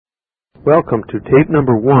Welcome to tape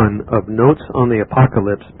number 1 of Notes on the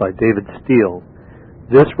Apocalypse by David Steele.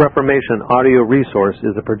 This Reformation audio resource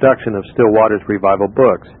is a production of Still Waters Revival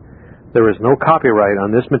Books. There is no copyright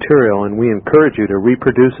on this material, and we encourage you to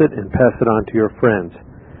reproduce it and pass it on to your friends.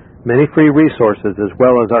 Many free resources, as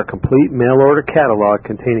well as our complete mail-order catalog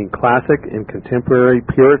containing classic and contemporary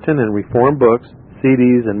Puritan and Reformed books,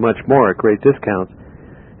 CDs, and much more at great discounts,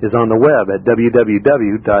 is on the web at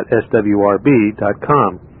www.swrb.com.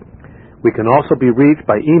 We can also be reached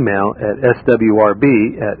by email at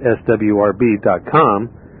swrb@swrb.com,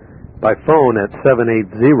 by phone at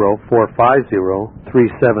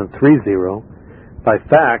 780-450-3730, by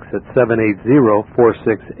fax at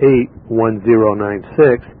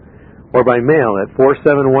 780-468-1096, or by mail at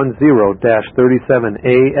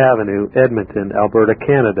 4710-37A Avenue, Edmonton, Alberta,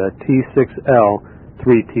 Canada,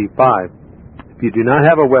 T6L3T5. If you do not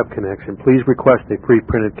have a web connection, please request a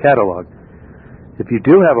pre-printed catalog. If you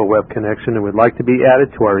do have a web connection and would like to be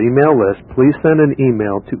added to our email list, please send an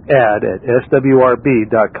email to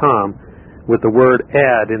add@swrb.com with the word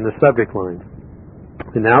add in the subject line.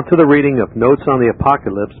 And now to the reading of Notes on the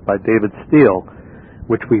Apocalypse by David Steele,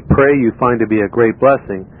 which we pray you find to be a great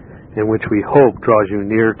blessing and which we hope draws you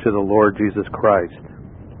near to the Lord Jesus Christ.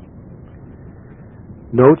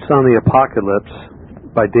 Notes on the Apocalypse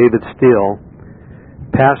by David Steele,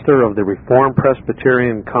 pastor of the Reformed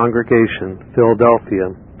Presbyterian Congregation,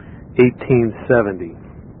 Philadelphia, 1870.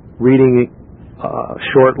 Reading a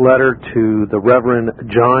short letter to the Reverend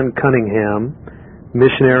John Cunningham,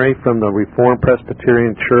 missionary from the Reformed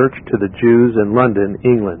Presbyterian Church to the Jews in London,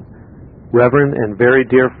 England. Reverend and very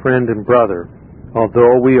dear friend and brother,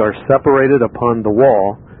 although we are separated upon the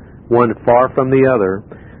wall, one far from the other,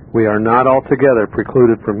 we are not altogether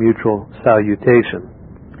precluded from mutual salutation.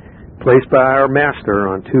 Placed by our Master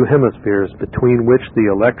on two hemispheres between which the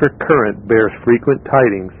electric current bears frequent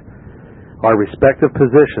tidings, our respective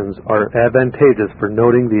positions are advantageous for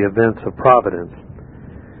noting the events of providence.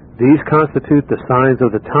 These constitute the signs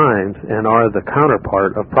of the times and are the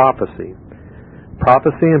counterpart of prophecy.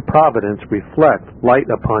 Prophecy and providence reflect light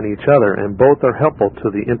upon each other, and both are helpful to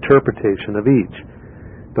the interpretation of each.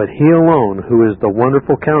 But He alone, who is the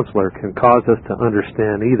wonderful counselor, can cause us to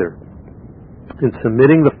understand either. In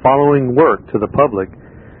submitting the following work to the public,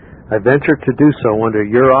 I venture to do so under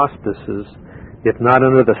your auspices, if not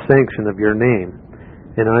under the sanction of your name.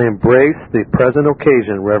 And I embrace the present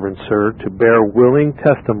occasion, Reverend Sir, to bear willing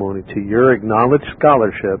testimony to your acknowledged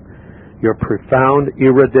scholarship, your profound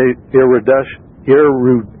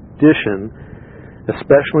erudition,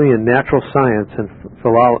 especially in natural science and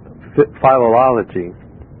philology.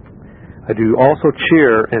 I do also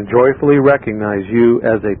cheer and joyfully recognize you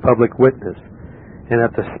as a public witness, and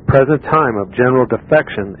at the present time of general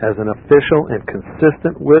defection as an official and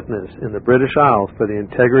consistent witness in the British Isles for the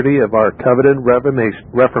integrity of our coveted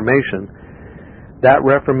Reformation, that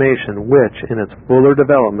Reformation which, in its fuller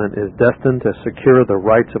development, is destined to secure the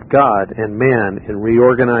rights of God and man in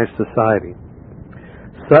reorganized society.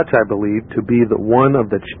 Such I believe to be one of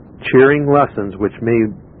the cheering lessons which may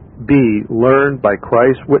be learned by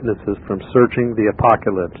Christ's witnesses from searching the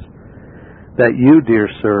Apocalypse. That you, dear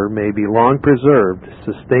sir, may be long preserved,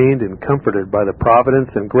 sustained, and comforted by the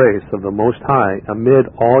providence and grace of the Most High amid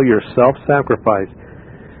all your self-sacrifice,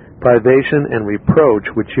 privation, and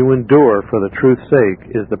reproach which you endure for the truth's sake,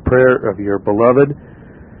 is the prayer of your beloved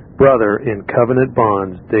brother in covenant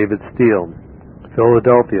bonds, David Steele.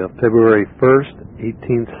 Philadelphia, February 1st,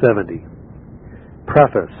 1870.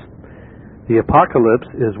 Preface. The Apocalypse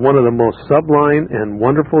is one of the most sublime and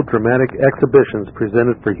wonderful dramatic exhibitions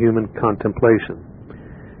presented for human contemplation.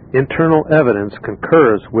 Internal evidence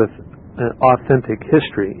concurs with authentic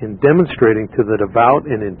history in demonstrating to the devout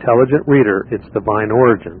and intelligent reader its divine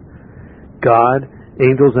origin. God,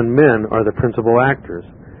 angels, and men are the principal actors.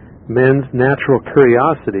 Men's natural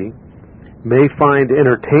curiosity may find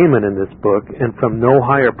entertainment in this book, and from no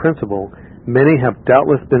higher principle, many have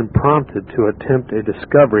doubtless been prompted to attempt a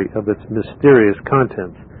discovery of its mysterious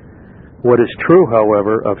contents. What is true,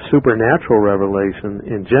 however, of supernatural revelation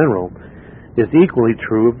in general is equally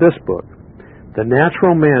true of this book. The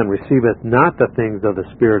natural man receiveth not the things of the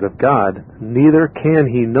Spirit of God, neither can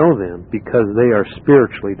he know them, because they are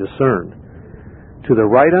spiritually discerned. To the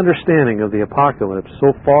right understanding of the Apocalypse,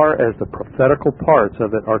 so far as the prophetical parts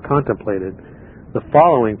of it are contemplated, the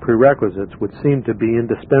following prerequisites would seem to be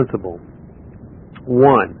indispensable.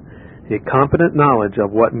 1. A competent knowledge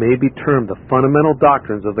of what may be termed the fundamental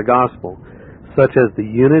doctrines of the gospel, such as the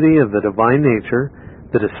unity of the divine nature,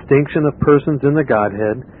 the distinction of persons in the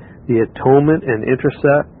Godhead, the atonement and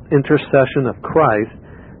intercession of Christ,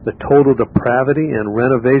 the total depravity and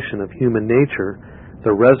renovation of human nature,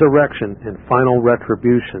 the resurrection and final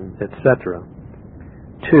retribution, etc.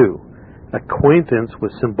 2. Acquaintance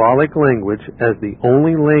with symbolic language as the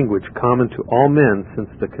only language common to all men since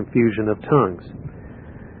the confusion of tongues.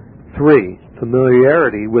 3.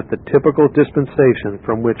 Familiarity with the typical dispensation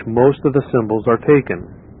from which most of the symbols are taken.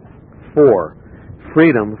 4.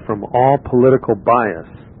 Freedom from all political bias.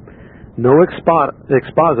 No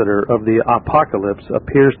expositor of the Apocalypse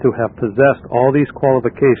appears to have possessed all these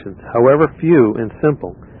qualifications, however few and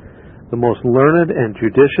simple. The most learned and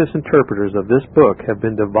judicious interpreters of this book have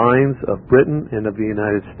been divines of Britain and of the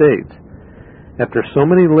United States. After so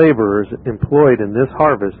many laborers employed in this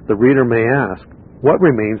harvest, the reader may ask, what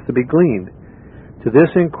remains to be gleaned? To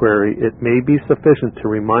this inquiry, it may be sufficient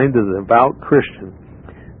to remind the devout Christian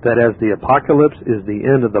that as the Apocalypse is the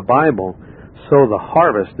end of the Bible, so the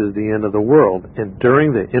harvest is the end of the world, and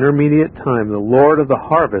during the intermediate time the Lord of the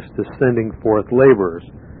harvest is sending forth laborers.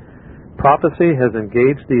 Prophecy has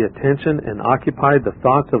engaged the attention and occupied the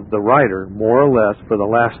thoughts of the writer more or less for the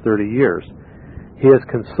last 30 years. He has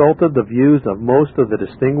consulted the views of most of the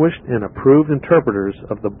distinguished and approved interpreters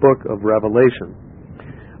of the book of Revelation,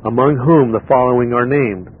 among whom the following are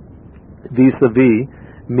named: vis-a-vis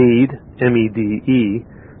Mede, M-E-D-E,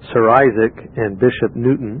 Sir Isaac and Bishop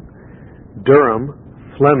Newton,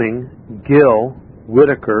 Durham, Fleming, Gill,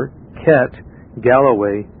 Whitaker, Kett,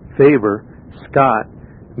 Galloway, Faber, Scott,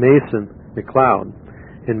 Mason, MacLeod,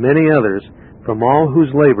 and many others, from all whose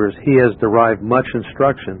labors he has derived much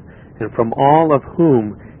instruction, and from all of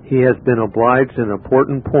whom he has been obliged in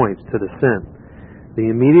important points to dissent. The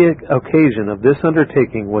immediate occasion of this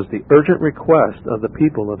undertaking was the urgent request of the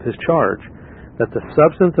people of his charge, that the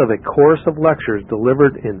substance of a course of lectures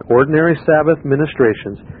delivered in ordinary Sabbath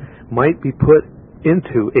ministrations might be put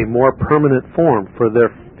into a more permanent form for their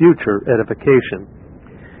future edification.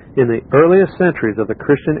 In the earliest centuries of the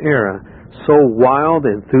Christian era, so wild,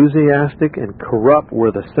 enthusiastic, and corrupt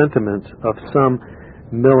were the sentiments of some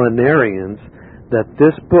millenarians that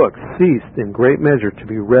this book ceased in great measure to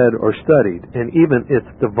be read or studied, and even its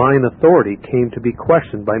divine authority came to be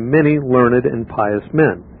questioned by many learned and pious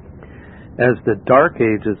men. As the dark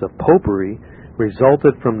ages of popery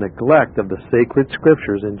resulted from neglect of the sacred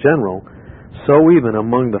scriptures in general, so even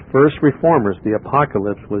among the first reformers the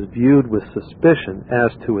Apocalypse was viewed with suspicion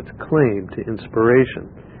as to its claim to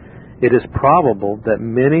inspiration. It is probable that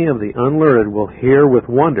many of the unlearned will hear with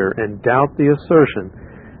wonder and doubt the assertion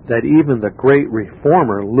that even the great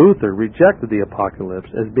reformer Luther rejected the Apocalypse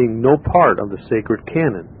as being no part of the sacred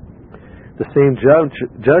canon. The same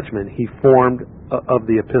judgment he formed of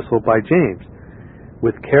the epistle by James.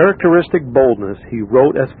 With characteristic boldness he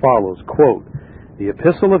wrote as follows, quote, "The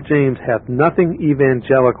epistle of James hath nothing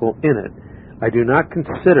evangelical in it. I do not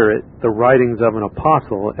consider it the writings of an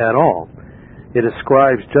apostle at all. It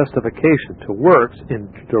ascribes justification to works in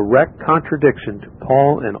direct contradiction to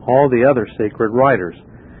Paul and all the other sacred writers.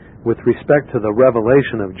 With respect to the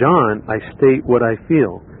revelation of John, I state what I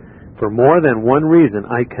feel. For more than one reason,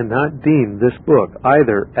 I cannot deem this book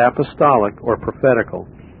either apostolic or prophetical,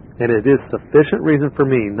 and it is sufficient reason for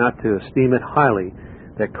me not to esteem it highly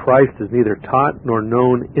that Christ is neither taught nor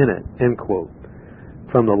known in it." End quote.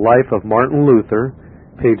 From the Life of Martin Luther,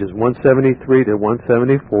 pages 173 to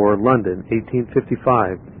 174, London,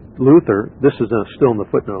 1855. Luther, this is still in the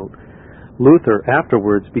footnote, Luther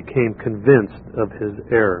afterwards became convinced of his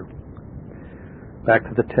error. Back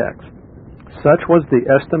to the text. Such was the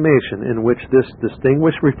estimation in which this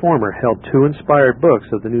distinguished reformer held two inspired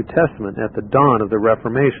books of the New Testament at the dawn of the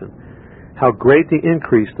Reformation. How great the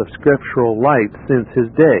increase of scriptural light since his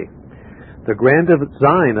day! The grand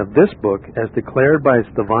design of this book, as declared by its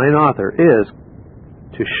divine author, is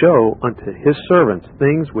to show unto his servants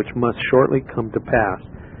things which must shortly come to pass,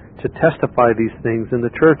 to testify these things in the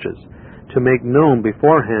churches, to make known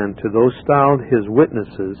beforehand to those styled his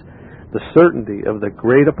witnesses the certainty of the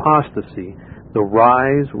great apostasy, the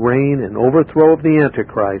rise, reign, and overthrow of the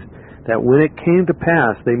Antichrist, that when it came to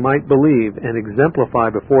pass they might believe and exemplify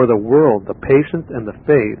before the world the patience and the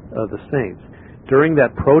faith of the saints. During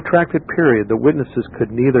that protracted period the witnesses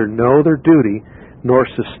could neither know their duty nor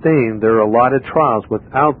sustain their allotted trials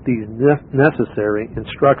without these necessary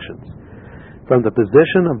instructions. From the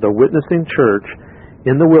position of the witnessing church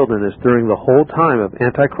in the wilderness during the whole time of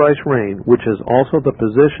Antichrist's reign, which is also the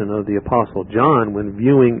position of the Apostle John when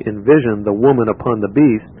viewing in vision the woman upon the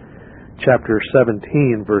beast, chapter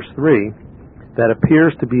 17, verse 3, that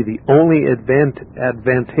appears to be the only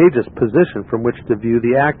advantageous position from which to view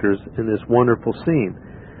the actors in this wonderful scene.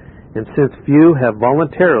 And since few have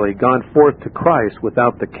voluntarily gone forth to Christ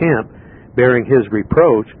without the camp, bearing his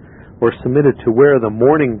reproach, or submitted to wear the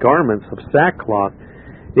mourning garments of sackcloth,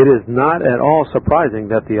 It is not at all surprising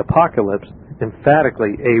that the Apocalypse,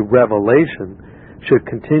 emphatically a revelation, should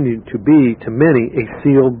continue to be to many a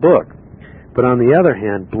sealed book. But on the other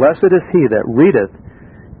hand, blessed is he that readeth,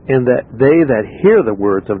 and that they that hear the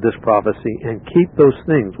words of this prophecy, and keep those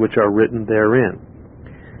things which are written therein.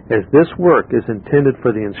 As this work is intended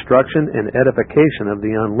for the instruction and edification of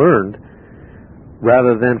the unlearned,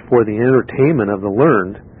 rather than for the entertainment of the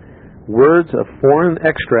learned, words of foreign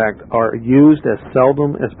extract are used as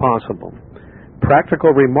seldom as possible.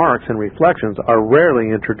 Practical remarks and reflections are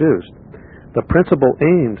rarely introduced, the principal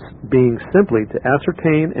aims being simply to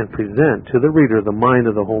ascertain and present to the reader the mind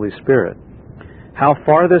of the Holy Spirit. How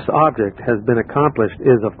far this object has been accomplished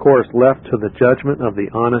is, of course, left to the judgment of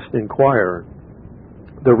the honest inquirer.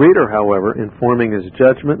 The reader, however, in forming his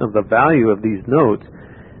judgment of the value of these notes,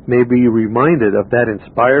 may be reminded of that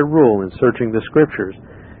inspired rule in searching the Scriptures,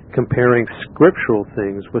 comparing spiritual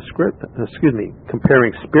things with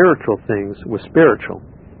spiritual.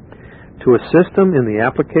 To assist them in the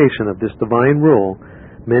application of this divine rule,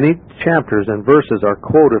 many chapters and verses are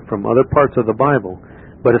quoted from other parts of the Bible,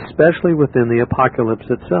 but especially within the Apocalypse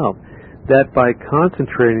itself, that by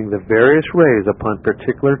concentrating the various rays upon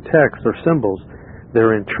particular texts or symbols,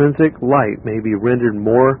 their intrinsic light may be rendered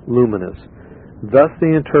more luminous. Thus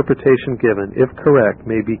the interpretation given, if correct,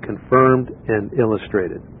 may be confirmed and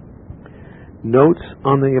illustrated. Notes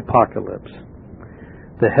on the Apocalypse.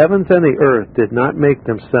 The heavens and the earth did not make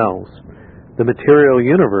themselves. The material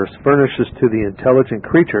universe furnishes to the intelligent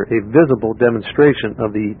creature a visible demonstration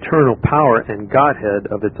of the eternal power and Godhead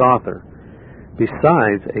of its author.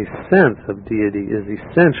 Besides, a sense of deity is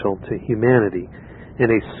essential to humanity,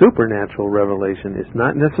 and a supernatural revelation is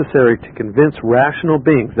not necessary to convince rational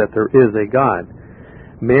beings that there is a God.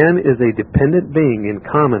 Man is a dependent being in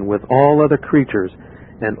common with all other creatures,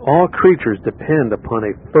 and all creatures depend upon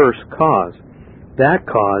a first cause. That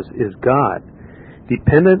cause is God.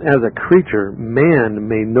 Dependent as a creature, man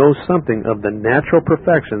may know something of the natural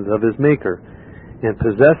perfections of his Maker, and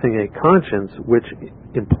possessing a conscience which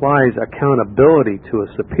implies accountability to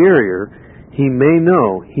a superior, he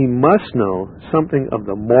must know something of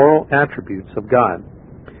the moral attributes of God.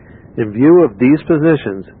 In view of these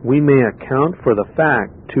positions, we may account for the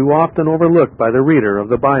fact, too often overlooked by the reader of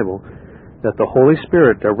the Bible, that the Holy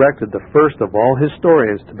Spirit directed the first of all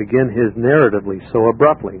historians to begin his narratively so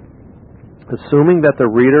abruptly. Assuming that the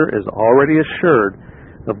reader is already assured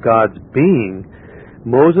of God's being,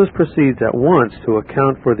 Moses proceeds at once to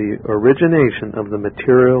account for the origination of the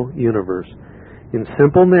material universe. In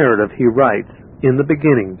simple narrative, he writes, "In the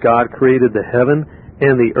beginning, God created the heaven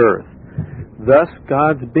and the earth." Thus,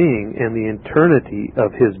 God's being and the eternity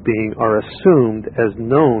of his being are assumed as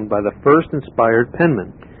known by the first inspired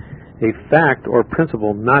penman, a fact or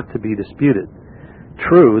principle not to be disputed.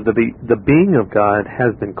 True, the being of God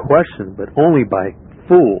has been questioned, but only by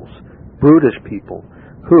fools, brutish people,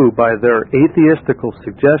 who, by their atheistical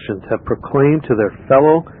suggestions, have proclaimed to their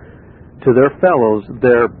fellows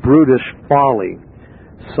their brutish folly.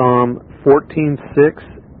 Psalm 14:6,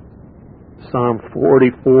 Psalm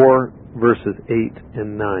 44 verses 8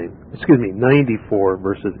 and 9. 94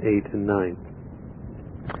 verses 8 and 9.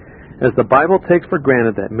 As the Bible takes for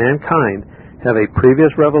granted that mankind have a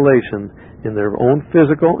previous revelation in their own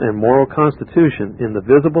physical and moral constitution in the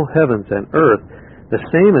visible heavens and earth, the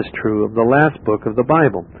same is true of the last book of the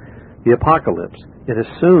Bible, the Apocalypse. It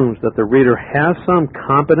assumes that the reader has some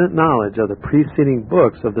competent knowledge of the preceding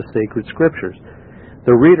books of the sacred Scriptures.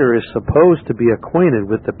 The reader is supposed to be acquainted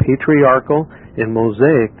with the patriarchal and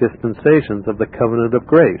Mosaic dispensations of the covenant of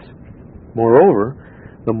grace. Moreover,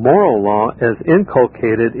 the moral law as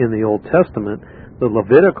inculcated in the Old Testament, the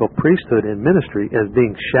Levitical priesthood and ministry as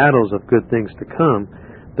being shadows of good things to come,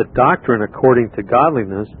 the doctrine according to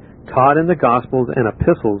godliness taught in the Gospels and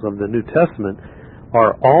epistles of the New Testament,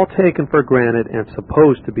 are all taken for granted and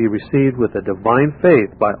supposed to be received with a divine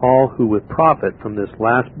faith by all who would profit from this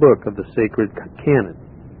last book of the sacred canon.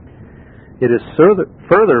 It is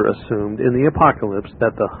further assumed in the Apocalypse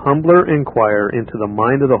that the humbler inquirer into the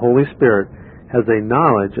mind of the Holy Spirit has a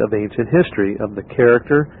knowledge of ancient history, of the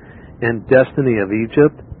character and destiny of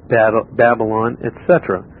Egypt, Babylon,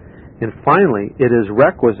 etc. And finally, it is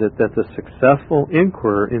requisite that the successful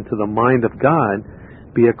inquirer into the mind of God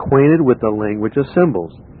be acquainted with the language of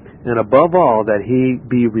symbols, and above all, that he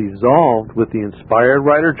be resolved with the inspired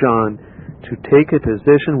writer John to take a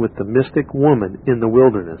position with the mystic woman in the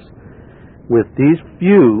wilderness. With these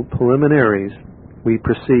few preliminaries, we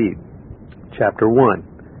proceed. Chapter 1.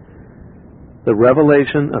 The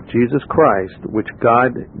revelation of Jesus Christ, which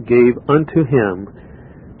God gave unto him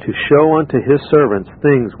to show unto his servants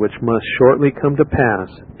things which must shortly come to pass,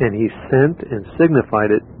 and he sent and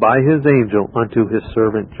signified it by his angel unto his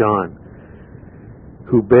servant John,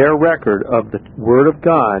 who bear record of the word of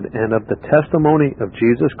God and of the testimony of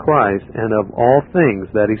Jesus Christ and of all things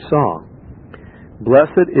that he saw.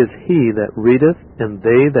 Blessed is he that readeth, and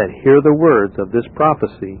they that hear the words of this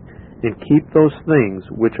prophecy, and keep those things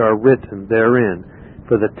which are written therein,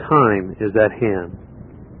 for the time is at hand.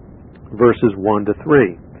 Verses 1 to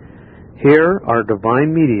 3. Here our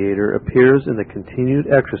divine mediator appears in the continued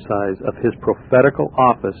exercise of his prophetical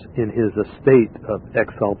office in his estate of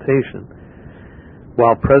exaltation.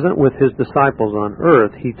 While present with his disciples on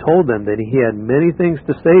earth, he told them that he had many things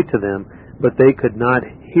to say to them, but they could not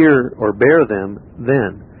hear or bear them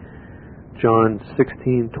then. John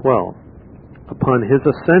 16:12. Upon his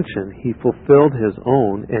ascension, he fulfilled his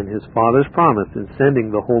own and his Father's promise in sending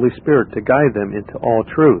the Holy Spirit to guide them into all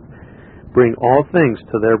truth, bring all things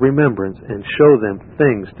to their remembrance, and show them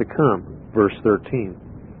things to come. Verse 13.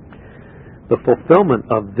 The fulfillment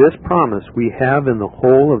of this promise we have in the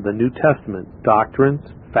whole of the New Testament, doctrines,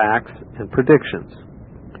 facts, and predictions.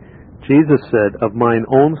 Jesus said, "Of mine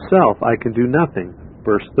own self I can do nothing."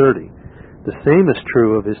 Verse 30. The same is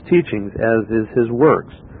true of his teachings as is his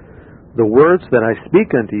works. The words that I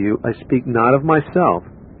speak unto you, I speak not of myself.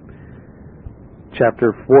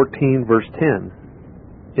 Chapter 14, verse 10.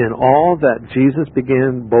 In all that Jesus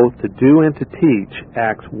began both to do and to teach,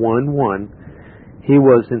 Acts 1:1, he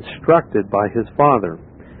was instructed by his Father.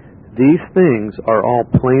 These things are all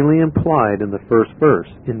plainly implied in the first verse.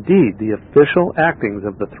 Indeed, the official actings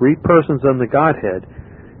of the three persons of the Godhead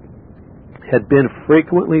had been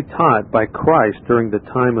frequently taught by Christ during the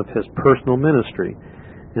time of his personal ministry,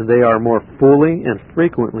 and they are more fully and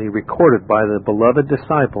frequently recorded by the beloved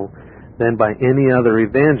disciple than by any other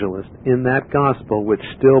evangelist in that gospel which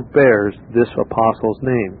still bears this apostle's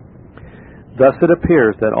name. Thus it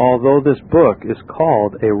appears that although this book is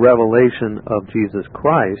called a revelation of Jesus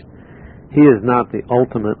Christ, he is not the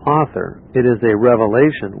ultimate author. It is a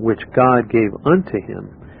revelation which God gave unto him.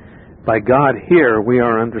 By God here we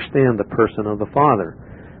are understand the person of the Father.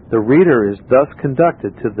 The reader is thus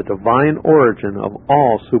conducted to the divine origin of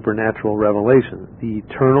all supernatural revelation, the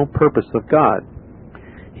eternal purpose of God.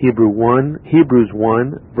 Hebrews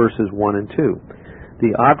 1, verses 1 and 2.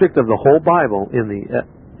 The object of the whole Bible in the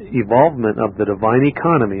evolvement of the divine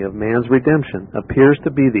economy of man's redemption appears to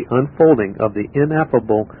be the unfolding of the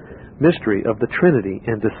ineffable mystery of the Trinity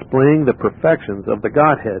and displaying the perfections of the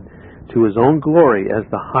Godhead to his own glory as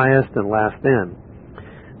the highest and last end.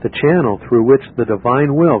 The channel through which the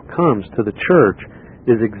divine will comes to the church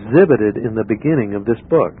is exhibited in the beginning of this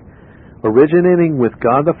book. Originating with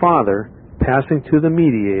God the Father, passing to the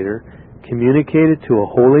mediator, communicated to a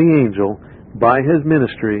holy angel, by his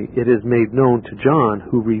ministry it is made known to John,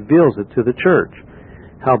 who reveals it to the church.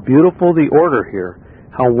 How beautiful the order here!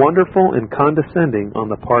 How wonderful and condescending on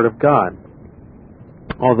the part of God!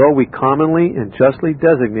 Although we commonly and justly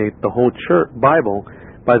designate the whole Bible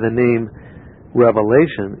by the name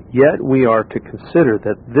Revelation, yet we are to consider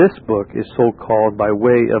that this book is so called by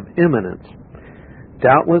way of eminence.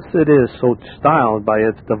 Doubtless it is so styled by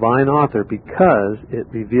its divine author because it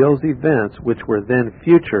reveals events which were then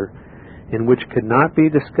future and which could not be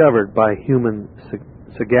discovered by human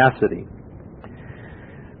sagacity.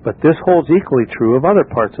 But this holds equally true of other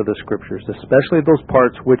parts of the Scriptures, especially those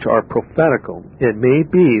parts which are prophetical. It may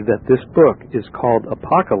be that this book is called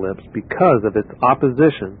Apocalypse because of its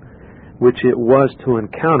opposition, which it was to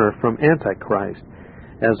encounter from Antichrist,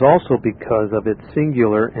 as also because of its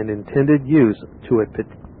singular and intended use to a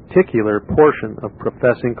particular portion of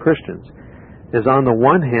professing Christians, as on the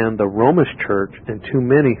one hand the Romish Church and too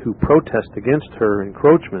many who protest against her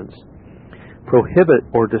encroachments prohibit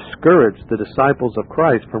or discourage the disciples of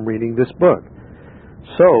Christ from reading this book.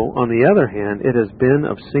 So, on the other hand, it has been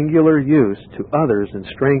of singular use to others in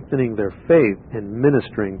strengthening their faith and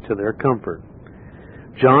ministering to their comfort.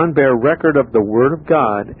 John bare record of the Word of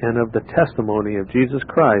God and of the testimony of Jesus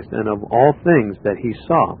Christ and of all things that he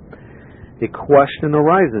saw. A question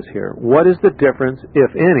arises here. What is the difference,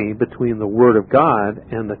 if any, between the Word of God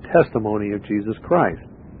and the testimony of Jesus Christ?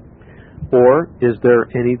 Or is there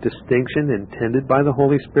any distinction intended by the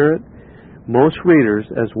Holy Spirit? Most readers,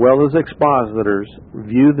 as well as expositors,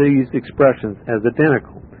 view these expressions as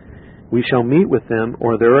identical. We shall meet with them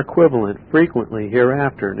or their equivalent frequently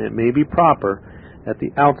hereafter, and it may be proper at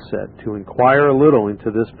the outset to inquire a little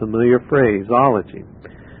into this familiar phraseology.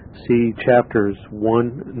 See chapters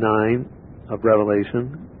 1:9 of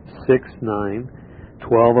Revelation, 6:9,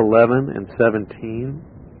 12:11 and 17,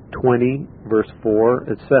 20, verse 4,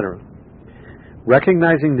 etc.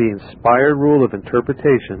 Recognizing the inspired rule of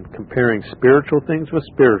interpretation, comparing spiritual things with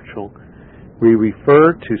spiritual, we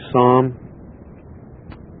refer to Psalm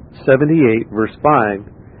 78, verse 5,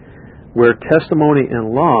 where testimony and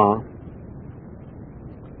law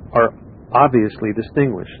are obviously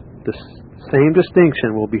distinguished. The same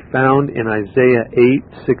distinction will be found in Isaiah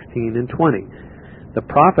 8, 16, and 20. The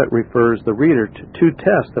prophet refers the reader to two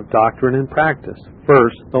tests of doctrine and practice.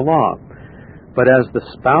 First, the law. But as the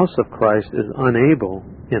spouse of Christ is unable,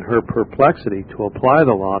 in her perplexity, to apply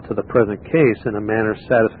the law to the present case in a manner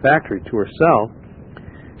satisfactory to herself,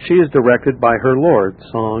 she is directed by her Lord,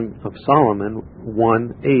 Song of Solomon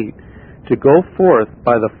 1:8, to go forth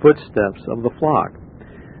by the footsteps of the flock.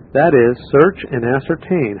 That is, search and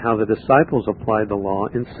ascertain how the disciples applied the law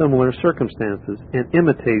in similar circumstances and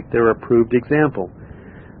imitate their approved example.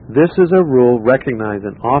 This is a rule recognized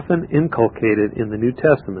and often inculcated in the New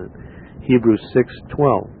Testament, Hebrews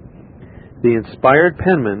 6:12. The inspired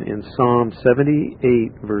penman in Psalm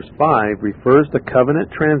 78, verse 5, refers the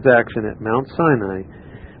covenant transaction at Mount Sinai,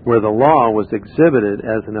 where the law was exhibited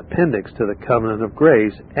as an appendix to the covenant of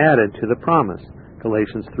grace added to the promise,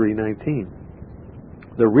 Galatians 3:19.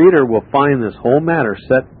 The reader will find this whole matter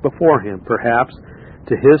set before him, perhaps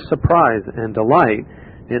to his surprise and delight,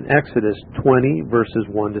 in Exodus 20, verses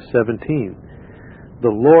 1 to 17. The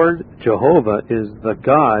Lord Jehovah is the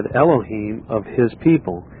God Elohim of his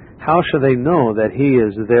people. How shall they know that he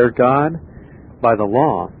is their God? By the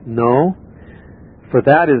law? No, for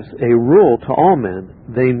that is a rule to all men.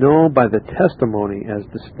 They know by the testimony as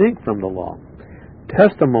distinct from the law.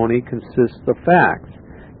 Testimony consists of facts.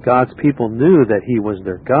 God's people knew that he was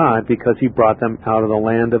their God because he brought them out of the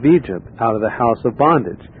land of Egypt, out of the house of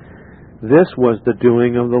bondage. This was the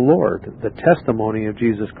doing of the Lord, the testimony of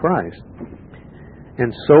Jesus Christ.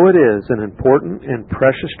 And so it is an important and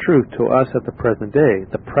precious truth to us at the present day.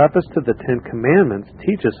 The preface to the Ten Commandments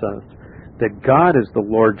teaches us that God is the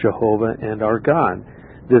Lord Jehovah and our God.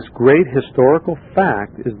 This great historical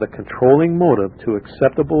fact is the controlling motive to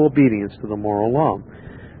acceptable obedience to the moral law.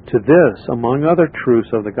 To this, among other truths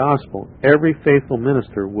of the gospel, every faithful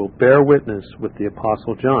minister will bear witness with the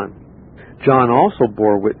Apostle John. John also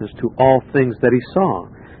bore witness to all things that he saw,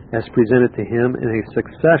 as presented to him in a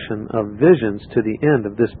succession of visions to the end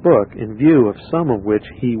of this book, in view of some of which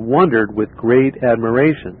he wondered with great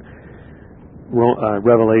admiration.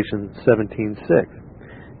 Revelation 17:6.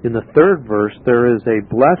 In the third verse, there is a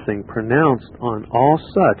blessing pronounced on all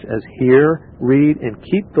such as hear, read, and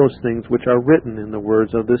keep those things which are written in the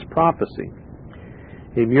words of this prophecy.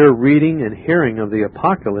 A mere reading and hearing of the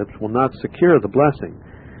Apocalypse will not secure the blessing.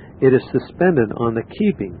 It is suspended on the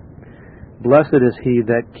keeping. Blessed is he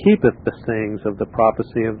that keepeth the sayings of the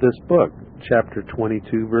prophecy of this book, chapter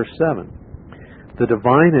 22, verse 7. The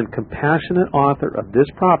divine and compassionate author of this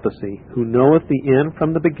prophecy, who knoweth the end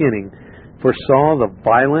from the beginning, foresaw the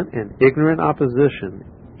violent and ignorant opposition,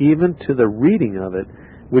 even to the reading of it,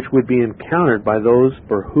 which would be encountered by those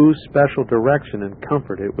for whose special direction and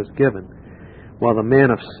comfort it was given. While the man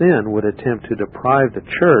of sin would attempt to deprive the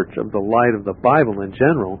church of the light of the Bible in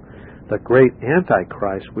general, the great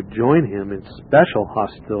Antichrist would join him in special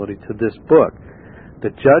hostility to this book. The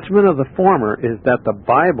judgment of the former is that the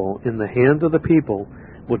Bible, in the hands of the people,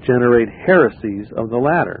 will generate heresies of the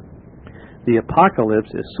latter. The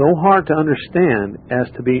Apocalypse is so hard to understand as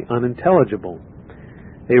to be unintelligible.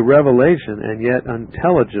 A revelation and yet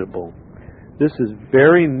unintelligible. This is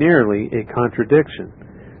very nearly a contradiction.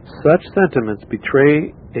 Such sentiments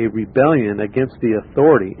betray a rebellion against the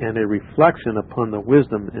authority and a reflection upon the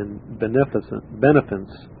wisdom and beneficence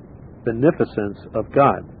of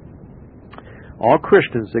God. All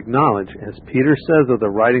Christians acknowledge, as Peter says of the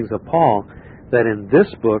writings of Paul, that in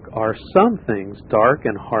this book are some things dark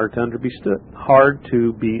and hard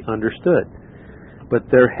to be understood. But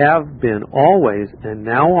there have been always and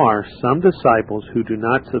now are some disciples who do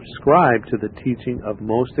not subscribe to the teaching of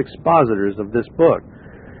most expositors of this book,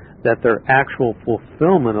 that their actual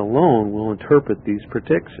fulfillment alone will interpret these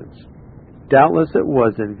predictions. Doubtless it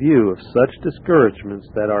was in view of such discouragements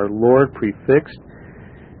that our Lord prefixed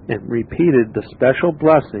and repeated the special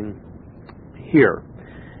blessing here.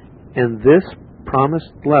 And this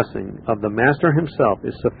promised blessing of the Master himself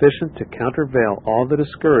is sufficient to countervail all the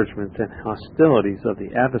discouragements and hostilities of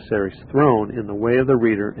the adversaries thrown in the way of the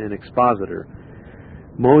reader and expositor.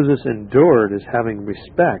 Moses endured as having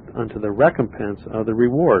respect unto the recompense of the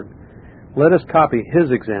reward. Let us copy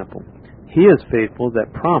his example. He is faithful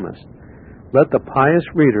that promised. Let the pious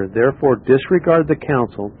reader therefore disregard the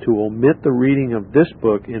counsel to omit the reading of this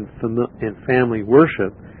book in family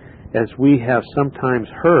worship, as we have sometimes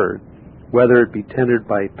heard, whether it be tendered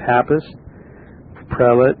by papist,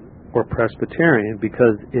 prelate, or Presbyterian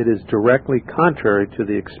because it is directly contrary to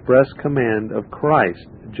the express command of Christ,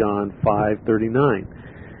 John 5:39,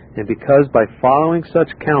 and because by following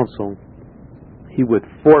such counsel he would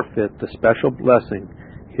forfeit the special blessing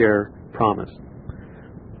here promised.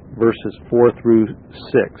 Verses 4 through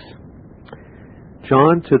 6.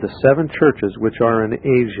 John, to the 7 churches which are in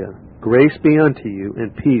Asia, grace be unto you,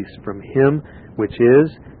 and peace from him which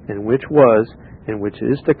is, and which was, and which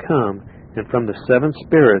is to come, and from the 7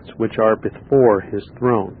 spirits which are before his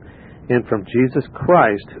throne, and from Jesus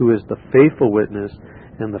Christ, who is the faithful witness,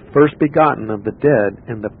 and the first begotten of the dead,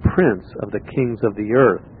 and the prince of the kings of the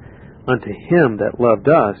earth, unto him that loved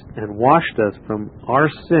us, and washed us from our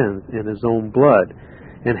sins in his own blood,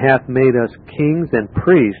 and hath made us kings and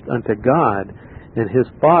priests unto God, and his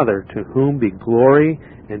Father, to whom be glory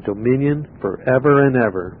and dominion forever and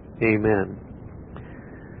ever. Amen.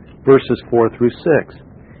 Verses 4 through 6.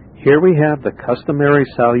 Here we have the customary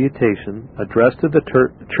salutation addressed to the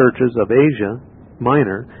churches of Asia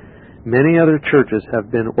Minor. Many other churches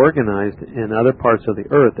have been organized in other parts of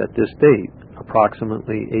the earth at this date,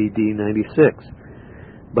 approximately AD 96.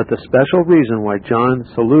 But the special reason why John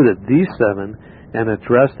saluted these 7 and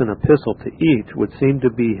addressed an epistle to each would seem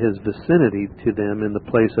to be his vicinity to them in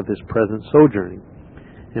the place of his present sojourning,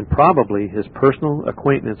 and probably his personal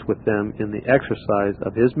acquaintance with them in the exercise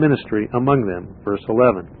of his ministry among them. Verse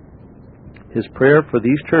 11. His prayer for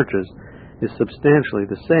these churches is substantially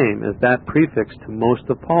the same as that prefixed to most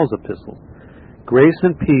of Paul's epistles. Grace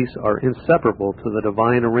and peace are inseparable to the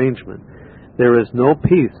divine arrangement. There is no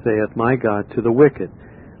peace, saith my God, to the wicked.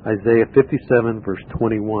 Isaiah 57, verse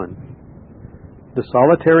 21. The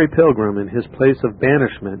solitary pilgrim in his place of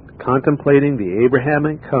banishment, contemplating the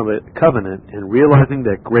Abrahamic covenant and realizing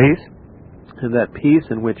that grace and that peace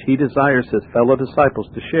in which he desires his fellow disciples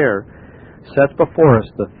to share, sets before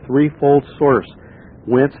us the threefold source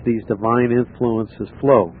whence these divine influences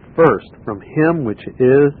flow. First, from him which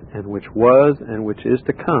is, and which was, and which is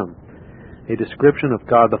to come. A description of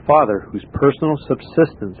God the Father, whose personal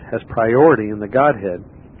subsistence has priority in the Godhead,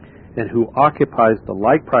 and who occupies the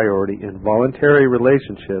like priority in voluntary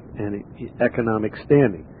relationship and economic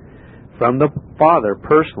standing. From the Father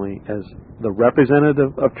personally, as the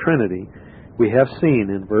representative of Trinity, we have seen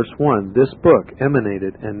in verse 1, this book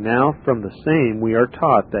emanated, and now from the same we are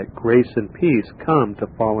taught that grace and peace come to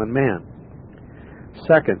fallen man.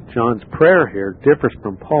 Second, John's prayer here differs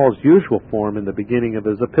from Paul's usual form in the beginning of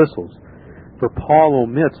his epistles. For Paul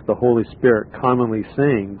omits the Holy Spirit commonly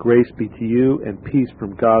saying, grace be to you and peace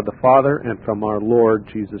from God the Father and from our Lord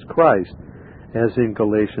Jesus Christ, as in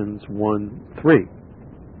Galatians 1:3.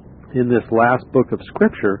 In this last book of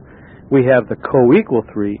Scripture, we have the co-equal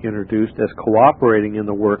three introduced as cooperating in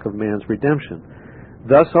the work of man's redemption.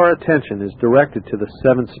 Thus our attention is directed to the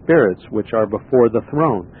 7 spirits which are before the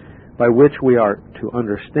throne, by which we are to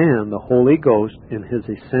understand the Holy Ghost in his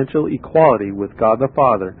essential equality with God the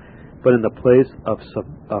Father, but in the place of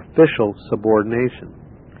official subordination.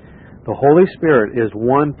 The Holy Spirit is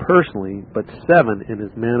one personally, but 7 in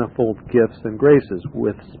his manifold gifts and graces,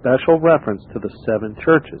 with special reference to the 7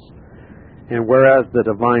 churches. And whereas the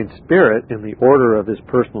divine Spirit, in the order of his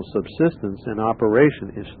personal subsistence and operation,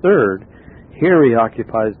 is third, here he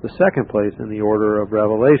occupies the second place in the order of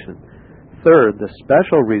revelation. Third, the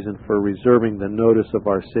special reason for reserving the notice of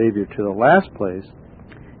our Savior to the last place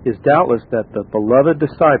is doubtless that the beloved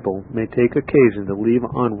disciple may take occasion to leave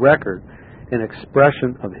on record an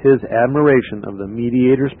expression of his admiration of the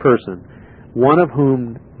mediator's person, one of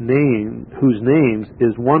whose names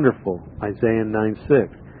is wonderful, Isaiah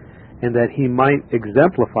 9:6, and that he might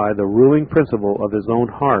exemplify the ruling principle of his own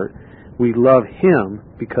heart. We love him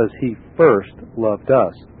because he first loved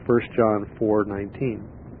us, 1 John 4:19.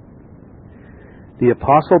 The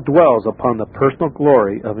apostle dwells upon the personal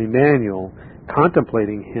glory of Emmanuel,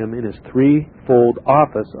 contemplating him in his threefold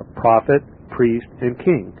office of prophet, priest, and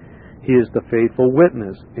king. He is the faithful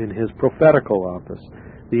witness in his prophetical office.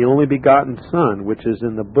 The only begotten Son, which is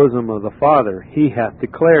in the bosom of the Father, he hath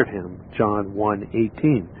declared him, John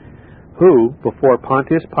 1:18, who, before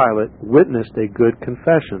Pontius Pilate, witnessed a good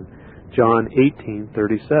confession, John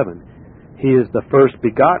 18:37. He is the first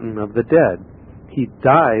begotten of the dead. He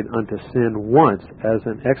died unto sin once as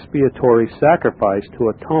an expiatory sacrifice to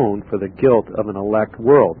atone for the guilt of an elect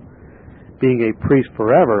world. Being a priest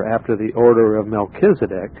forever after the order of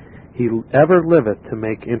Melchizedek, he ever liveth to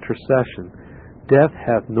make intercession. Death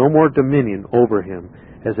hath no more dominion over him,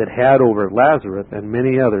 as it had over Lazarus and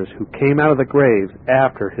many others who came out of the graves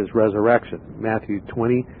after his resurrection. Matthew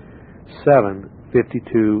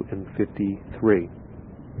 27:52 and 53.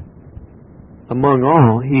 Among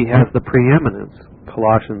all, he has the preeminence,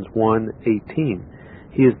 Colossians 1:18.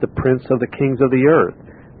 He is the Prince of the kings of the earth.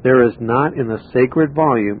 There is not in the sacred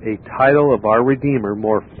volume a title of our Redeemer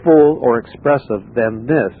more full or expressive than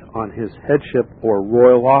this on his headship or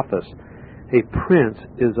royal office. A prince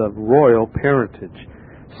is of royal parentage.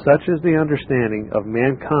 Such is the understanding of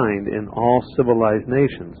mankind in all civilized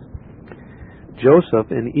nations.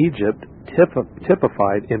 Joseph in Egypt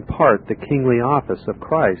typified in part the kingly office of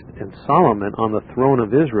Christ, and Solomon on the throne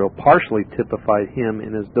of Israel partially typified him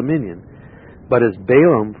in his dominion. But as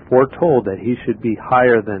Balaam foretold that he should be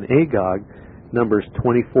higher than Agag, Numbers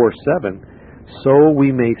 24:7, so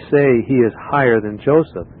we may say he is higher than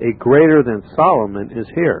Joseph. A greater than Solomon is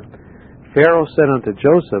here. Pharaoh said unto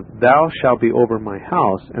Joseph, Thou shalt be over my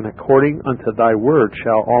house, and according unto thy word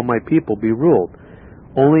shall all my people be ruled.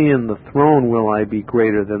 Only in the throne will I be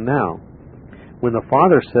greater than thou. When the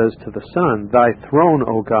Father says to the Son, Thy throne,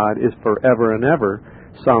 O God, is forever and ever,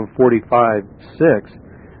 Psalm 45:6,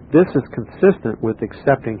 this is consistent with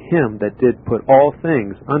accepting him that did put all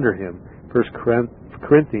things under him, 1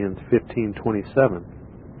 Corinthians 15:27.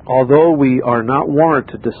 Although we are not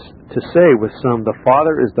warranted to say with some, the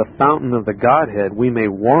Father is the fountain of the Godhead, we may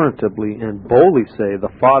warrantably and boldly say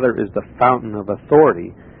the Father is the fountain of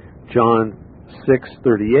authority, John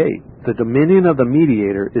 6:38. The dominion of the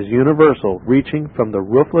mediator is universal, reaching from the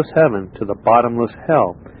roofless heaven to the bottomless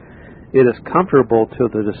hell. It is comfortable to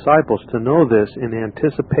the disciples to know this in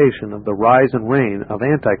anticipation of the rise and reign of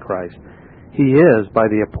Antichrist. He is, by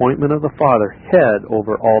the appointment of the Father, head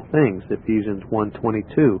over all things, Ephesians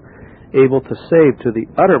 1:22, able to save to the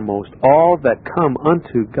uttermost all that come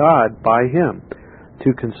unto God by him,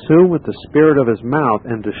 to consume with the spirit of his mouth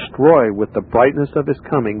and destroy with the brightness of his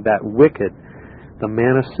coming that wicked, the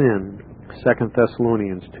man of sin, 2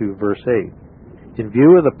 Thessalonians 2, verse 8. In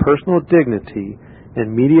view of the personal dignity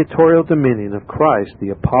and mediatorial dominion of Christ,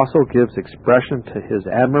 the apostle gives expression to his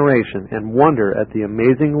admiration and wonder at the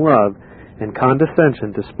amazing love and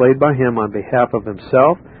condescension displayed by him on behalf of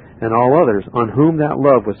himself and all others, on whom that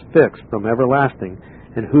love was fixed from everlasting,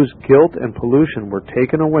 and whose guilt and pollution were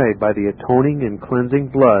taken away by the atoning and cleansing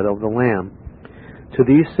blood of the Lamb. To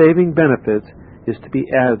these saving benefits is to be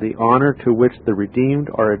added the honor to which the redeemed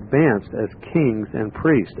are advanced as kings and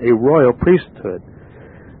priests, a royal priesthood.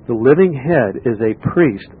 The living head is a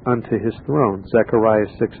priest unto his throne, Zechariah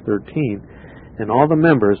 6:13, and all the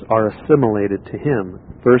members are assimilated to him,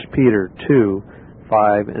 1 Peter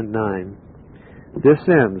 2:5 and 9. This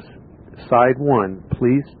ends side 1.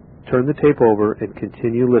 Please turn the tape over and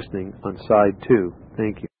continue listening on side 2.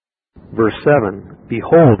 Thank you. Verse 7,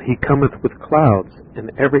 Behold, he cometh with clouds,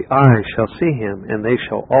 and every eye shall see him, and they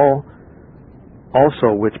shall all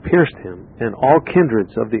also which pierced him, and all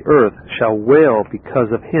kindreds of the earth shall wail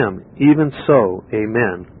because of him. Even so,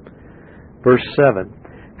 Amen. Verse 7,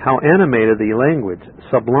 How animated the language,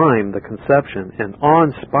 sublime the conception, and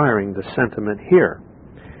awe-inspiring the sentiment here.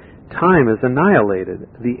 Time is annihilated,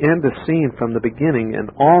 the end is seen from the beginning, and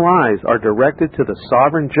all eyes are directed to the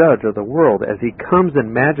sovereign judge of the world as he comes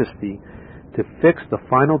in majesty to fix the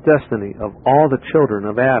final destiny of all the children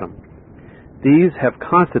of Adam. These have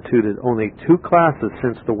constituted only two classes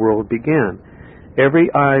since the world began. Every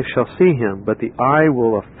eye shall see him, but the eye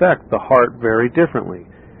will affect the heart very differently.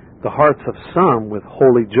 The hearts of some, with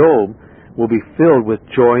holy Job, will be filled with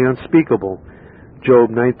joy unspeakable,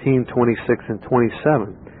 Job 19:26 and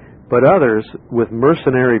 27. But others, with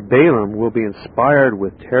mercenary Balaam, will be inspired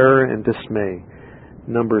with terror and dismay,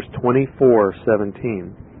 Numbers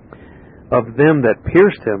 24:17. Of them that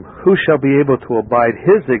pierced him, who shall be able to abide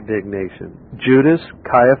his indignation? Judas,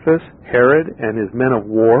 Caiaphas, Herod, and his men of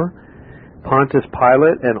war, Pontius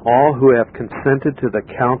Pilate, and all who have consented to the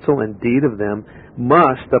counsel and deed of them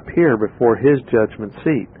must appear before his judgment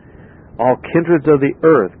seat. All kindreds of the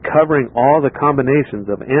earth, covering all the combinations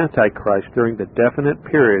of Antichrist during the definite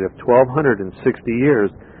period of 1260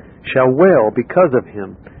 years, shall wail because of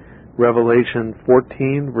him. Revelation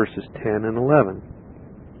 14, verses 10 and 11.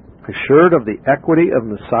 Assured of the equity of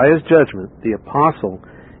Messiah's judgment, the apostle,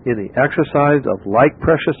 in the exercise of like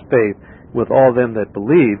precious faith with all them that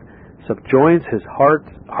believe, subjoins his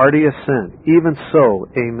hearty assent. Even so,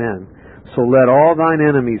 Amen. So let all thine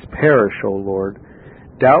enemies perish, O Lord.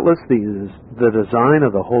 Doubtless the design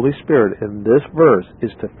of the Holy Spirit in this verse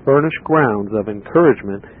is to furnish grounds of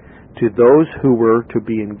encouragement to those who were to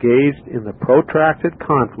be engaged in the protracted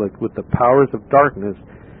conflict with the powers of darkness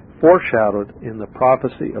foreshadowed in the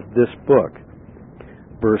prophecy of this book.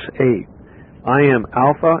 Verse 8, I am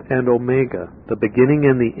Alpha and Omega, the beginning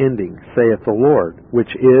and the ending, saith the Lord,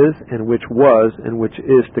 which is, and which was, and which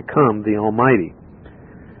is to come, the Almighty.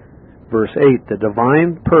 Verse 8, the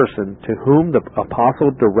divine person to whom the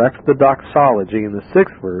apostle directs the doxology in the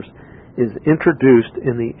 6th verse is introduced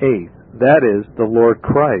in the 8th, that is, the Lord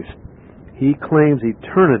Christ. He claims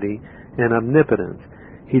eternity and omnipotence.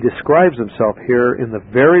 He describes himself here in the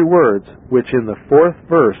very words which in the 4th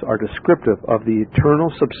verse are descriptive of the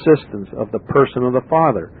eternal subsistence of the person of the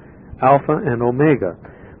Father, Alpha and Omega.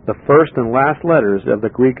 The first and last letters of the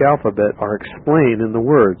Greek alphabet are explained in the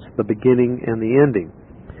words, the beginning and the ending.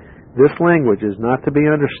 This language is not to be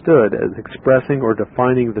understood as expressing or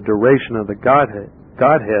defining the duration of the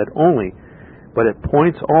Godhead only, but it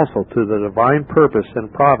points also to the divine purpose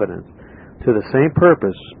and providence. To the same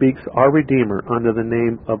purpose speaks our Redeemer under the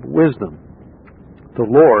name of wisdom. The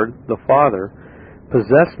Lord, the Father,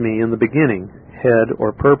 possessed me in the beginning, head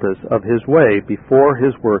or purpose of his way before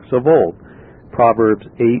his works of old. Proverbs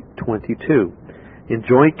 8:22. In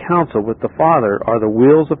joint counsel with the Father are the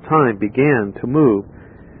wheels of time began to move.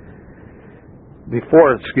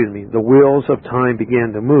 The wheels of time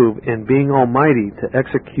began to move, and being almighty to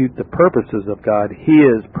execute the purposes of God, he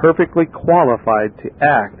is perfectly qualified to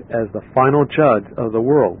act as the final judge of the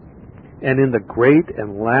world. And in the great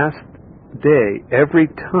and last day, every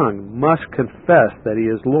tongue must confess that he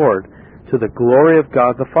is Lord, to the glory of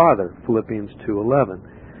God the Father. Philippians 2:11.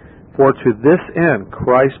 For to this end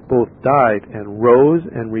Christ both died and rose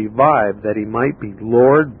and revived, that he might be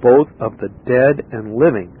Lord both of the dead and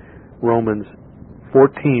living. Romans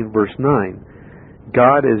 14, verse 9.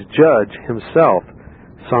 God is judge himself.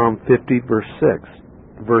 Psalm 50, verse 6.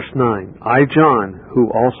 Verse 9. I, John, who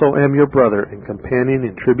also am your brother and companion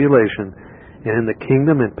in tribulation and in the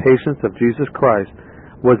kingdom and patience of Jesus Christ,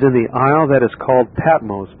 was in the isle that is called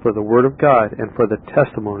Patmos for the word of God and for the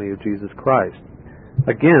testimony of Jesus Christ.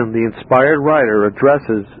 Again, the inspired writer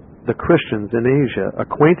addresses the Christians in Asia,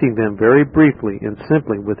 acquainting them very briefly and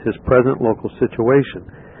simply with his present local situation,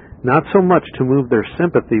 not so much to move their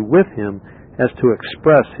sympathy with him as to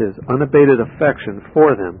express his unabated affection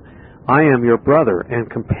for them. I am your brother and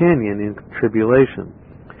companion in tribulation.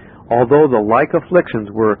 Although the like afflictions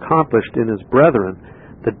were accomplished in his brethren,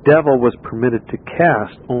 the devil was permitted to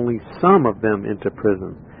cast only some of them into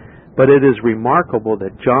prison. But it is remarkable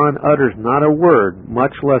that John utters not a word,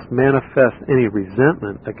 much less manifests any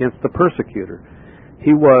resentment against the persecutor.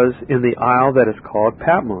 He was in the isle that is called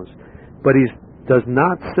Patmos, but he does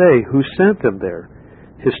not say who sent him there.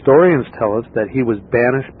 Historians tell us that he was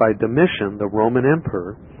banished by Domitian, the Roman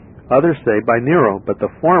emperor. Others say by Nero, but the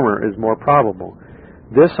former is more probable.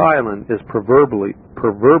 This island is proverbially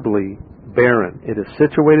barren. It is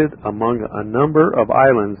situated among a number of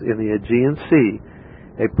islands in the Aegean Sea,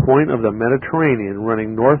 a point of the Mediterranean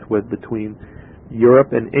running northward between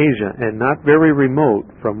Europe and Asia, and not very remote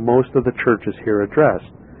from most of the churches here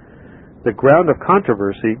addressed. The ground of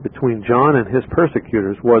controversy between John and his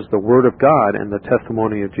persecutors was the Word of God and the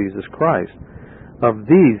testimony of Jesus Christ. Of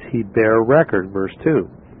these he bare record, verse 2.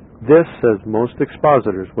 This, says most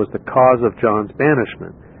expositors, was the cause of John's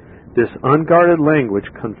banishment. This unguarded language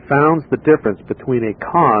confounds the difference between a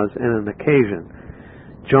cause and an occasion.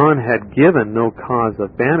 John had given no cause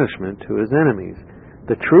of banishment to his enemies.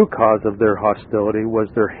 The true cause of their hostility was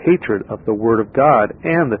their hatred of the Word of God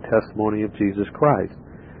and the testimony of Jesus Christ.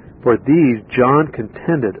 For these John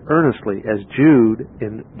contended earnestly, as Jude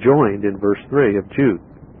joined in verse 3 of Jude.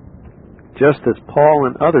 Just as Paul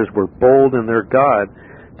and others were bold in their God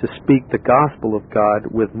to speak the gospel of God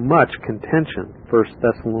with much contention, 1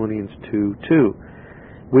 Thessalonians 2:2.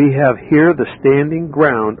 We have here the standing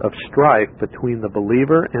ground of strife between the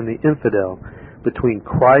believer and the infidel, between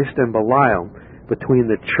Christ and Belial, between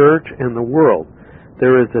the church and the world.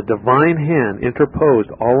 There is a divine hand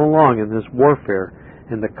interposed all along in this warfare,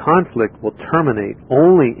 and the conflict will terminate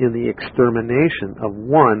only in the extermination of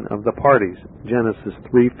one of the parties. Genesis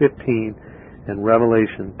 3:15 and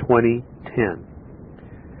Revelation 20:10.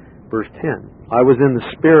 Verse 10. I was in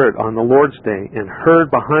the Spirit on the Lord's day, and heard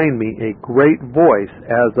behind me a great voice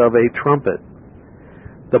as of a trumpet.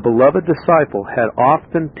 The beloved disciple had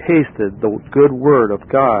often tasted the good word of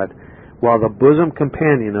God, while the bosom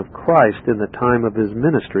companion of Christ in the time of his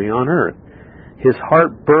ministry on earth. His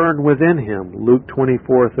heart burned within him, Luke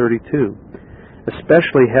 24:32.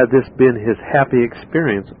 Especially had this been his happy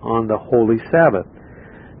experience on the Holy Sabbath.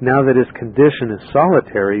 Now that his condition is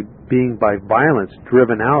solitary, being by violence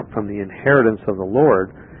driven out from the inheritance of the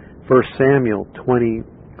Lord, 1 Samuel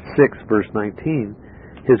 26, verse 19,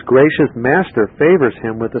 his gracious master favors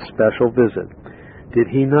him with a special visit. Did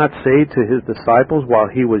he not say to his disciples while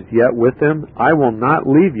he was yet with them, I will not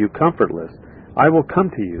leave you comfortless, I will come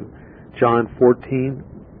to you. John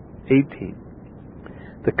 14:18.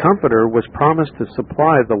 The Comforter was promised to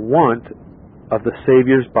supply the want of the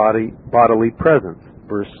Savior's bodily presence.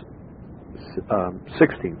 Verse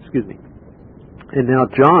 16. And now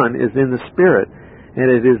John is in the Spirit,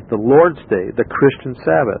 and it is the Lord's Day, the Christian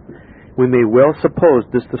Sabbath. We may well suppose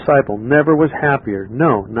this disciple never was happier,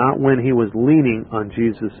 no, not when he was leaning on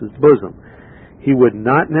Jesus' bosom. He would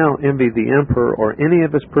not now envy the emperor or any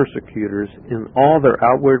of his persecutors in all their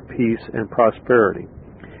outward peace and prosperity.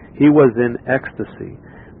 He was in ecstasy.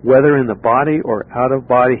 Whether in the body or out of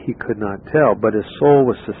body he could not tell, but his soul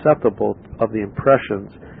was susceptible of the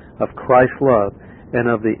impressions of Christ's love and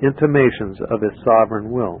of the intimations of his sovereign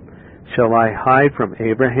will. Shall I hide from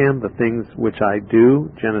Abraham the things which I do?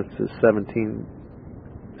 Genesis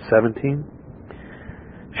 17:17.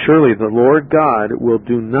 Surely the Lord God will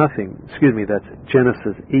do nothing. That's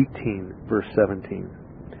Genesis 18, verse 17.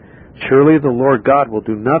 Surely the Lord God will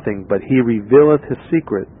do nothing, but he revealeth his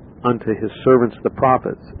secret unto his servants the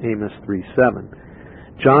prophets. Amos 3:7.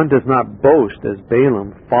 John does not boast as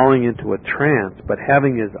Balaam, falling into a trance, but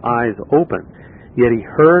having his eyes open. Yet he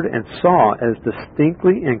heard and saw as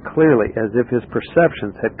distinctly and clearly as if his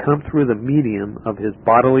perceptions had come through the medium of his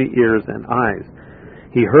bodily ears and eyes.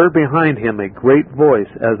 He heard behind him a great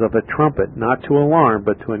voice as of a trumpet, not to alarm,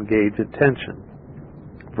 but to engage attention.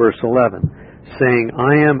 Verse 11, saying,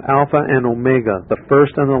 I am Alpha and Omega, the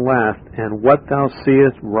first and the last, and what thou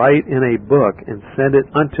seest write in a book, and send it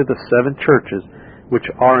unto the 7 churches which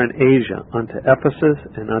are in Asia, unto Ephesus,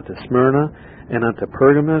 and unto Smyrna, and unto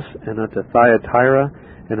Pergamos, and unto Thyatira,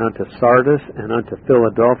 and unto Sardis, and unto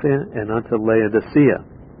Philadelphia, and unto Laodicea.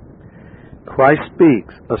 Christ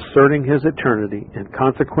speaks, asserting his eternity and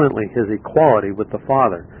consequently his equality with the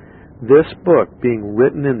Father. This book, being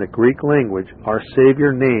written in the Greek language, our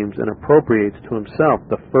Savior names and appropriates to himself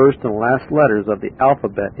the first and last letters of the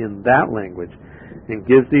alphabet in that language, and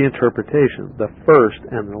gives the interpretation, the first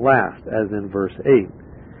and the last, as in verse 8.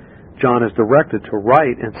 John is directed to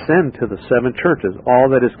write and send to the 7 churches all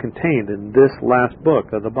that is contained in this last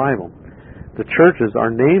book of the Bible. The churches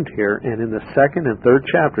are named here, and in the 2nd and 3rd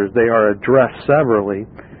chapters they are addressed severally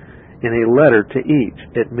in a letter to each.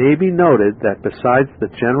 It may be noted that besides the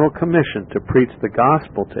general commission to preach the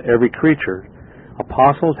gospel to every creature,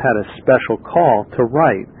 apostles had a special call to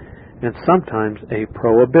write, and sometimes a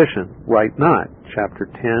prohibition, write not, chapter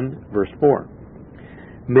 10, verse 4.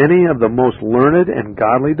 Many of the most learned and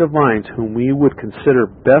godly divines whom we would consider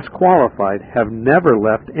best qualified have never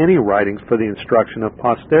left any writings for the instruction of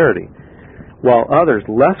posterity, while others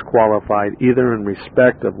less qualified either in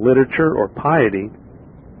respect of literature or piety,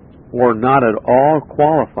 or not at all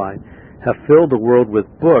qualified, have filled the world with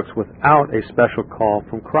books without a special call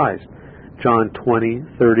from Christ. John 20,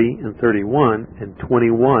 30, and 31, and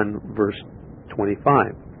 21, verse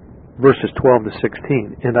 25. Verses 12 to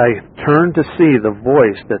 16. And I turned to see the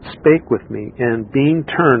voice that spake with me, and being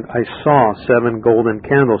turned I saw 7 golden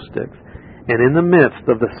candlesticks. And in the midst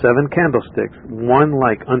of the 7 candlesticks, one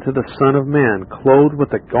like unto the Son of Man, clothed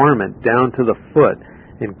with a garment down to the foot,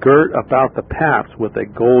 and girt about the paps with a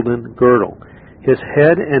golden girdle. His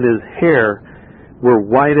head and his hair were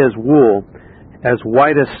white as wool, as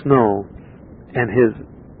white as snow, and his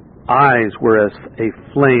eyes were as a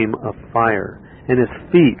flame of fire, and his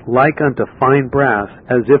feet like unto fine brass,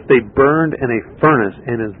 as if they burned in a furnace,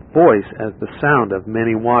 and his voice as the sound of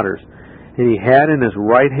many waters. And he had in his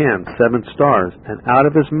right hand 7 stars, and out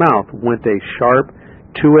of his mouth went a sharp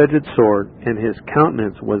 2-edged sword, and his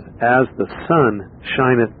countenance was as the sun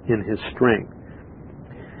shineth in his strength.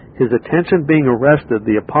 His attention being arrested,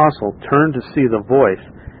 the apostle turned to see the voice,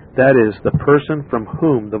 that is, the person from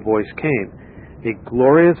whom the voice came. A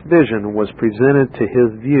glorious vision was presented to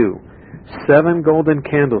his view. 7 golden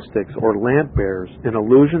candlesticks, or lamp bearers, in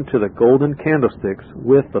allusion to the golden candlesticks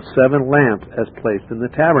with the 7 lamps as placed in the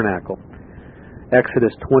tabernacle.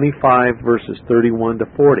 Exodus 25, verses 31 to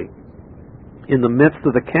 40. In the midst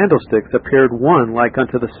of the candlesticks appeared one like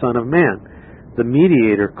unto the Son of Man, the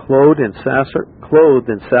mediator, clothed in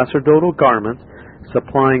sacerdotal garments,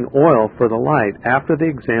 supplying oil for the light, after the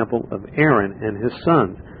example of Aaron and his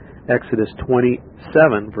sons. Exodus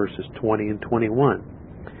 27, verses 20 and 21.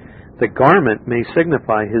 The garment may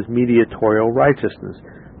signify his mediatorial righteousness,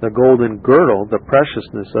 the golden girdle the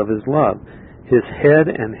preciousness of his love, his head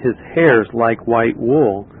and his hairs like white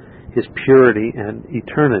wool, his purity and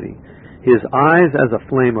eternity, his eyes as a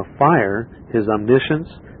flame of fire, his omniscience,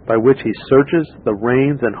 by which he searches the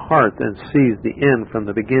reins and hearts and sees the end from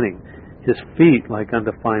the beginning, his feet like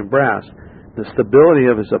unto fine brass, the stability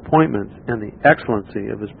of his appointments and the excellency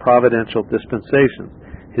of his providential dispensations,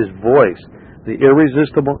 his voice, the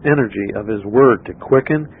irresistible energy of his word to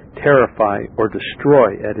quicken, terrify, or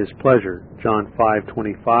destroy at his pleasure. John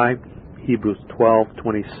 5:25, Hebrews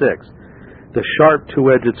 12:26. The sharp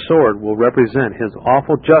two-edged sword will represent his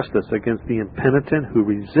awful justice against the impenitent who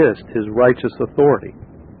resist his righteous authority.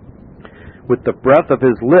 With the breath of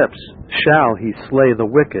his lips shall he slay the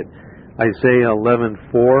wicked. Isaiah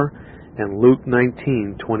 11:4 and Luke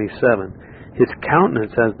 19:27. His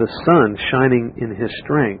countenance as the sun shining in his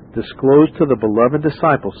strength disclosed to the beloved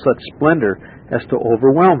disciple such splendor as to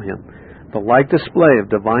overwhelm him. The like display of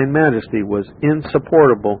divine majesty was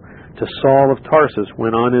insupportable to Saul of Tarsus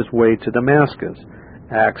when on his way to Damascus.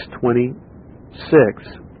 Acts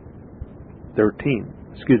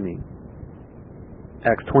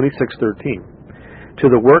 26:13. To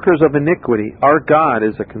the workers of iniquity, our God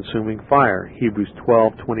is a consuming fire. Hebrews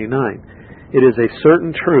 12:29. It is a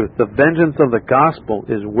certain truth, the vengeance of the gospel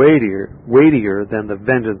is weightier than the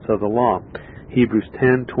vengeance of the law. Hebrews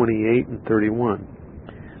 10:28 and 31.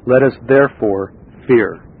 Let us therefore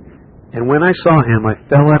fear. And when I saw him, I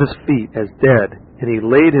fell at his feet as dead, and he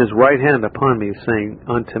laid his right hand upon me, saying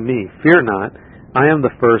unto me, Fear not, I am the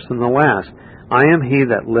first and the last. I am he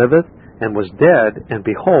that liveth and was dead, and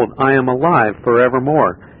behold, I am alive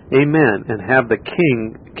forevermore. Amen. And have the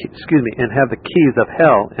keys of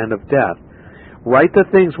hell and of death. Write the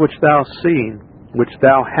things which thou hast seen,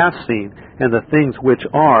 and the things which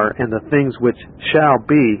are, and the things which shall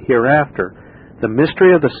be hereafter. The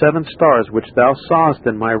mystery of the 7 stars which thou sawest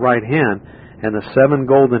in my right hand, and the 7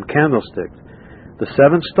 golden candlesticks. The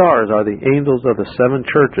 7 stars are the angels of the 7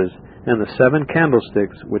 churches, and the 7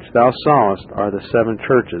 candlesticks which thou sawest are the 7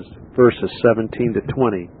 churches. Verses 17 to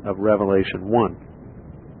 20 of Revelation 1.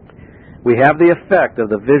 We have the effect of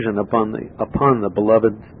the vision upon the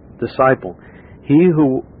beloved disciple. He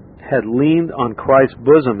who had leaned on Christ's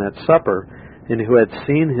bosom at supper, and who had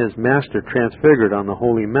seen his master transfigured on the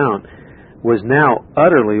holy mount, was now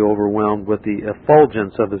utterly overwhelmed with the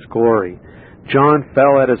effulgence of his glory. John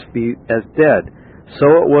fell at his feet as dead.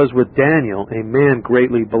 So it was with Daniel, a man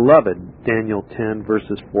greatly beloved. Daniel 10,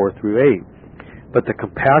 verses 4 through 8. But the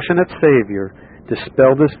compassionate Savior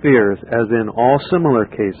dispelled his fears, as in all similar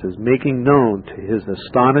cases, making known to his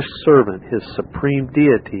astonished servant his supreme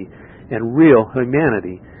deity and real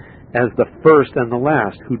humanity, as the first and the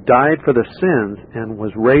last, who died for the sins and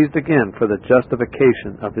was raised again for the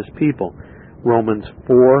justification of his people. Romans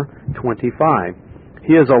 4:25.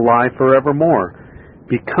 He is alive forevermore,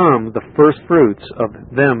 become the first fruits of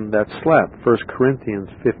them that slept. 1 Corinthians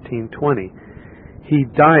 15:20. He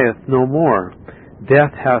dieth no more.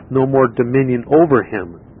 Death hath no more dominion over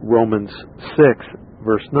him. Romans 6,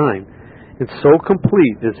 verse 9. And so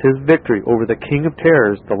complete is his victory over the king of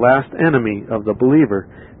terrors, the last enemy of the believer,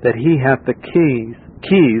 that he hath the keys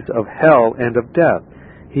of hell and of death.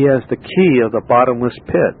 He has the key of the bottomless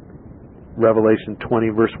pit. Revelation 20,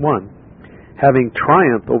 verse 1. Having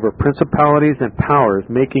triumphed over principalities and powers,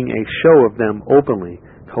 making a show of them openly.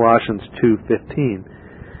 Colossians 2:15.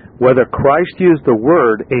 Whether Christ used the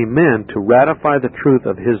word amen to ratify the truth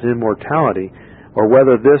of his immortality, or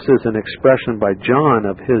whether this is an expression by John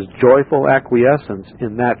of his joyful acquiescence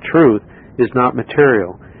in that truth, is not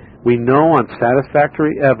material. We know on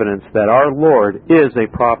satisfactory evidence that our Lord is a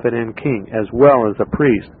prophet and king, as well as a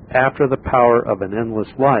priest, after the power of an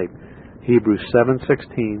endless life. Hebrews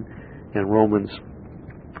 7:16 and Romans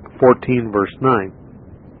 14, verse 9.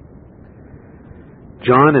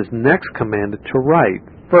 John is next commanded to write,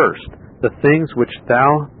 first, the things which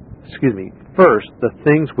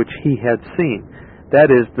he had seen.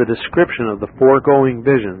 That is, the description of the foregoing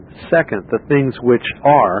vision. Second, the things which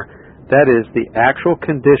are, that is, the actual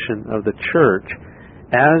condition of the church,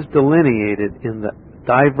 as delineated in the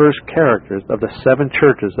diverse characters of the 7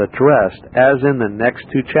 churches addressed, as in the next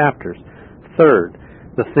 2 chapters. Third,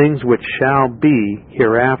 the things which shall be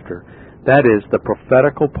hereafter. That is, the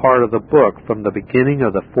prophetical part of the book from the beginning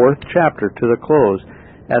of the 4th chapter to the close,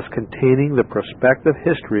 as containing the prospective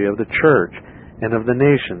history of the church and of the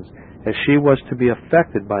nations, as she was to be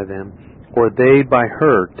affected by them, or they by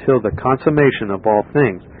her, till the consummation of all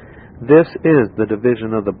things. This is the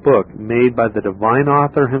division of the book made by the divine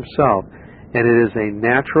author himself, and it is a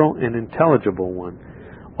natural and intelligible one.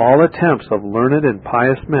 All attempts of learned and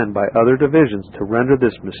pious men by other divisions to render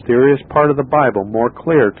this mysterious part of the Bible more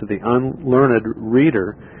clear to the unlearned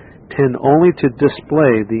reader tend only to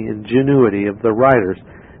display the ingenuity of the writers,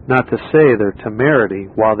 not to say their temerity,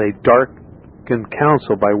 while they darken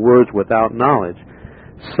counsel by words without knowledge.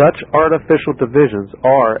 Such artificial divisions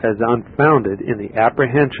are as unfounded in the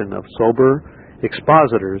apprehension of sober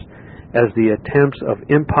expositors as the attempts of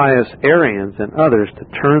impious Arians and others to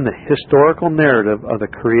turn the historical narrative of the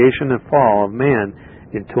creation and fall of man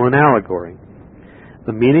into an allegory.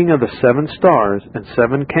 The meaning of the 7 stars and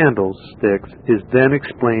 7 candlesticks is then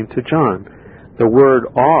explained to John. The word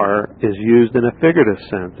are is used in a figurative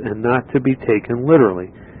sense and not to be taken literally.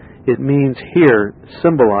 It means here,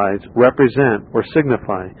 symbolize, represent, or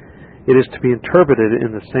signify. It is to be interpreted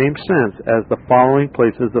in the same sense as the following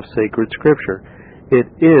places of sacred Scripture. It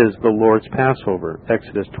is the Lord's Passover,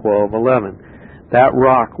 Exodus 12:11. That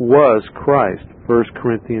rock was Christ, 1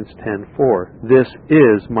 Corinthians 10:4. This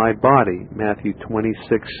is my body, Matthew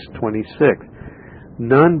 26:26.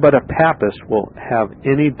 None but a Papist will have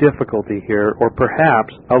any difficulty here, or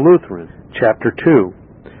perhaps a Lutheran. Chapter 2.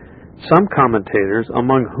 Some commentators,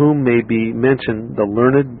 among whom may be mentioned the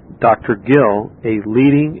learned Dr. Gill, a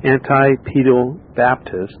leading anti-pedal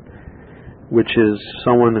Baptist, which is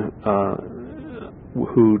someone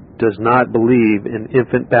who does not believe in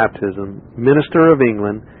infant baptism, minister of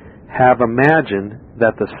England, have imagined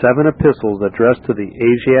that the 7 epistles addressed to the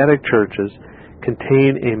Asiatic churches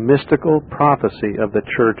contain a mystical prophecy of the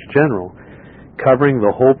Church General, covering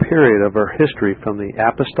the whole period of her history from the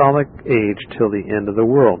apostolic age till the end of the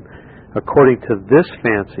world. According to this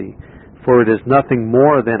fancy, for it is nothing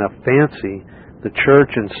more than a fancy, the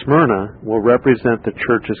church in Smyrna will represent the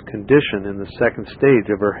church's condition in the second stage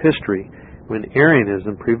of her history when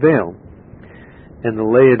Arianism prevailed, and the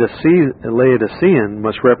Laodicean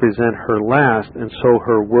must represent her last and so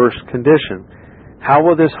her worst condition. How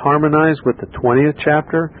will this harmonize with the 20th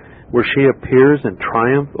chapter, where she appears in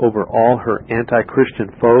triumph over all her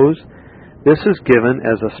anti-Christian foes? This is given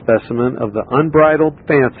as a specimen of the unbridled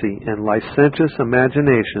fancy and licentious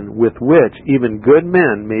imagination with which even good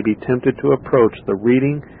men may be tempted to approach the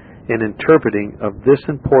reading and interpreting of this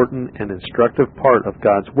important and instructive part of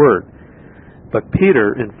God's Word. But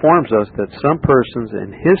Peter informs us that some persons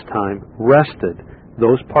in his time wrested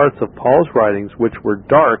those parts of Paul's writings which were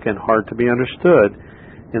dark and hard to be understood,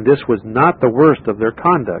 and this was not the worst of their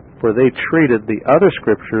conduct, for they treated the other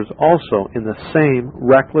Scriptures also in the same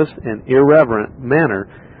reckless and irreverent manner,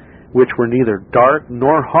 which were neither dark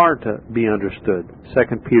nor hard to be understood.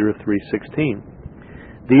 2 Peter 3:16.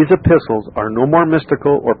 These epistles are no more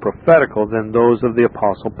mystical or prophetical than those of the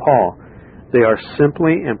Apostle Paul. They are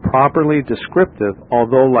simply and properly descriptive,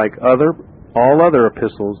 although like all other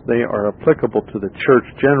epistles, they are applicable to the Church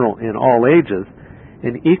General in all ages,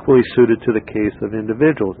 and equally suited to the case of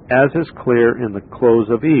individuals, as is clear in the close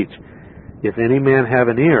of each. If any man have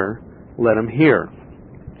an ear, let him hear.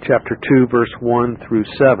 Chapter 2, verse 1 through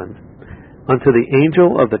 7. Unto the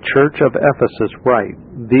angel of the church of Ephesus write,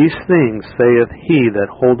 These things saith he that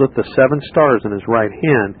holdeth the 7 stars in his right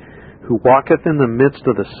hand, who walketh in the midst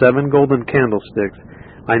of the 7 golden candlesticks.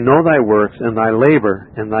 I know thy works, and thy labor,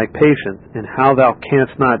 and thy patience, and how thou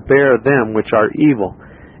canst not bear them which are evil.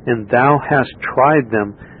 And thou hast tried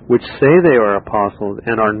them which say they are apostles,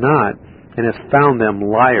 and are not, and hast found them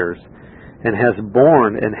liars, and hast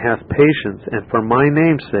borne, and hast patience, and for my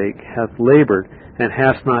name's sake hast labored, and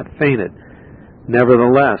hast not fainted.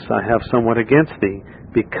 Nevertheless, I have somewhat against thee,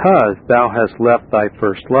 because thou hast left thy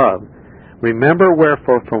first love. Remember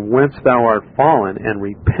wherefore from whence thou art fallen, and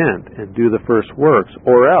repent, and do the first works,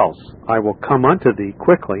 or else I will come unto thee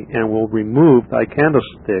quickly, and will remove thy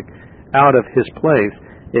candlestick out of his place,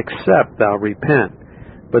 except thou repent.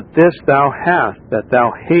 But this thou hast, that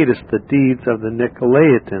thou hatest the deeds of the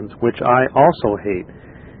Nicolaitans, which I also hate.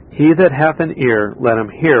 He that hath an ear, let him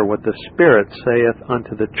hear what the Spirit saith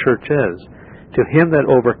unto the churches. To him that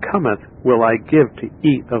overcometh will I give to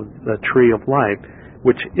eat of the tree of life,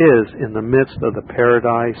 which is in the midst of the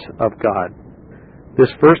paradise of God. This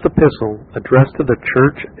first epistle, addressed to the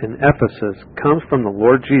church in Ephesus, comes from the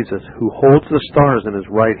Lord Jesus, who holds the stars in his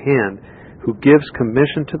right hand, who gives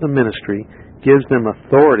commission to the ministry, gives them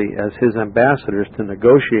authority as his ambassadors to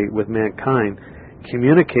negotiate with mankind,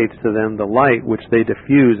 communicates to them the light which they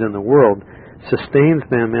diffuse in the world, sustains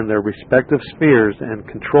them in their respective spheres, and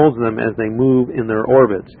controls them as they move in their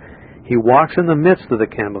orbits. He walks in the midst of the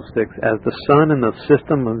candlesticks as the sun in the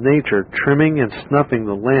system of nature, trimming and snuffing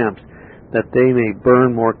the lamps that they may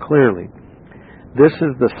burn more clearly. This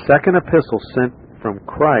is the second epistle sent from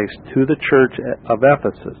Christ to the church of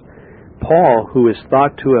Ephesus. Paul, who is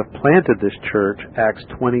thought to have planted this church, Acts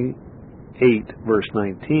 18 verse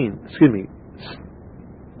 19,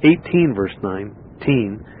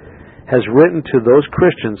 has written to those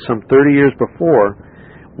Christians some 30 years before,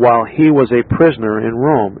 while he was a prisoner in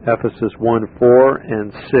Rome, Ephesus 1:4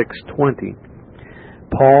 and 6:20.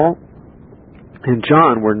 Paul and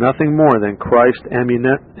John were nothing more than Christ's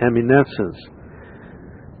amanuenses,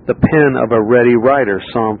 the pen of a ready writer,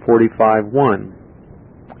 Psalm 45:1,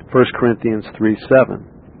 1 Corinthians 3:7.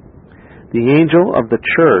 The angel of the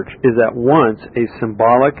church is at once a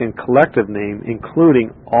symbolic and collective name,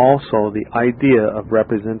 including also the idea of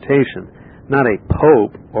representation. not a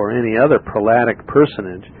pope or any other prelatic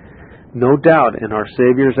personage. No doubt, in our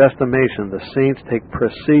Savior's estimation, the saints take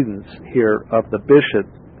precedence here of the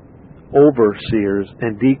bishops, overseers,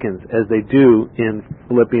 and deacons, as they do in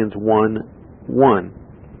Philippians 1:1,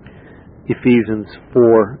 Ephesians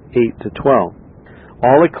 4:8-12.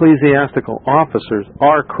 All ecclesiastical officers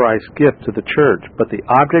are Christ's gift to the church, but the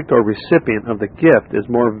object or recipient of the gift is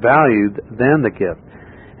more valued than the gift.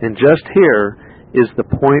 And just here is the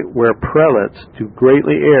point where prelates do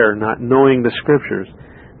greatly err, not knowing the Scriptures.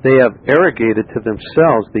 They have arrogated to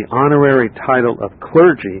themselves the honorary title of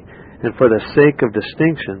clergy, and for the sake of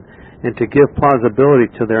distinction, and to give plausibility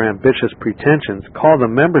to their ambitious pretensions, call the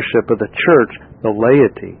membership of the church the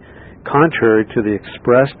laity, contrary to the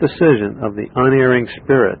express decision of the unerring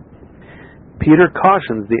Spirit. Peter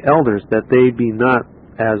cautions the elders that they be not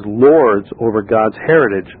as lords over God's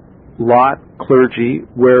heritage, lot clergy,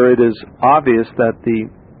 where it is obvious that the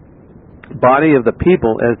body of the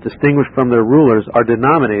people, as distinguished from their rulers, are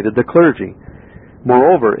denominated the clergy.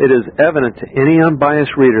 Moreover, it is evident to any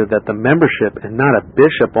unbiased reader that the membership, and not a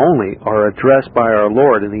bishop only, are addressed by our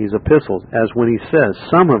Lord in these epistles, as when he says,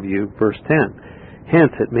 "Some of you," verse 10.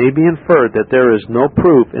 Hence, it may be inferred that there is no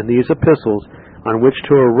proof in these epistles on which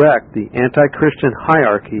to erect the anti-Christian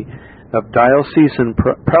hierarchy of diocesan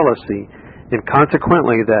prelacy, and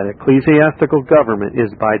consequently that ecclesiastical government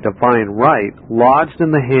is by divine right lodged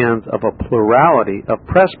in the hands of a plurality of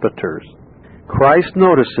presbyters. Christ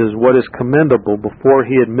notices what is commendable before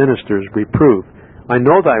he administers reproof. "I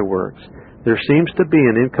know thy works." There seems to be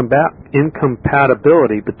an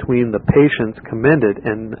incompatibility between the patience commended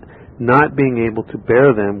and not being able to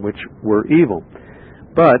bear them which were evil.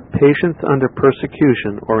 But patience under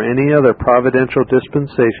persecution or any other providential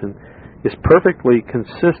dispensation is perfectly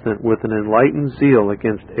consistent with an enlightened zeal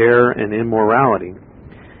against error and immorality.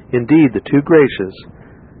 Indeed, the two graces,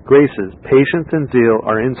 patience and zeal,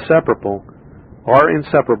 are inseparable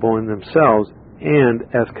in themselves, and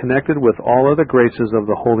as connected with all other graces of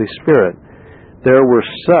the Holy Spirit. There were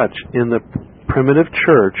such in the primitive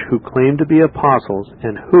church who claimed to be apostles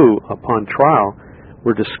and who, upon trial,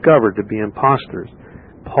 were discovered to be impostors.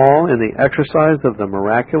 Paul, in the exercise of the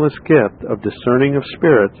miraculous gift of discerning of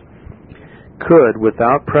spirits, could,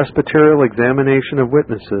 without presbyterial examination of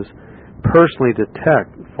witnesses, personally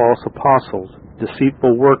detect false apostles,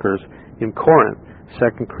 deceitful workers, in Corinth,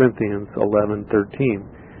 2 Corinthians 11:13.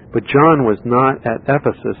 But John was not at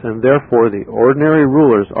Ephesus, and therefore the ordinary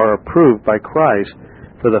rulers are approved by Christ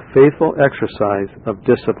for the faithful exercise of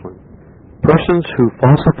discipline. Persons who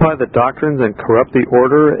falsify the doctrines and corrupt the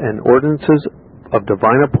order and ordinances of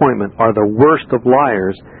divine appointment are the worst of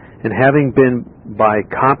liars, and having been by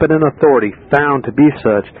competent authority found to be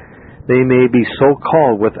such, they may be so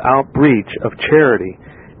called without breach of charity.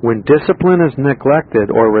 When discipline is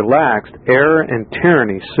neglected or relaxed, error and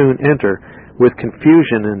tyranny soon enter, with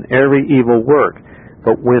confusion in every evil work.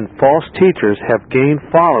 But when false teachers have gained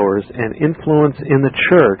followers and influence in the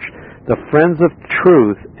church, the friends of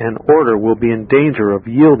truth and order will be in danger of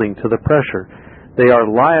yielding to the pressure. They are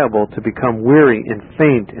liable to become weary and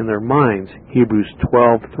faint in their minds, Hebrews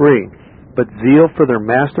 12:3. But zeal for their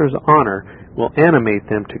master's honor will animate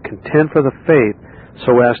them to contend for the faith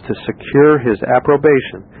so as to secure his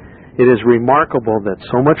approbation. It is remarkable that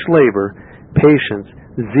so much labor, patience,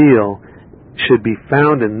 zeal should be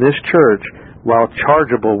found in this church, while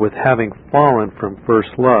chargeable with having fallen from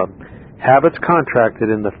first love. Habits contracted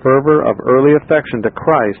in the fervor of early affection to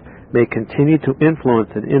Christ may continue to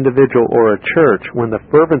influence an individual or a church when the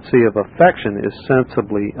fervency of affection is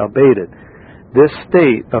sensibly abated. This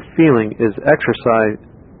state of feeling the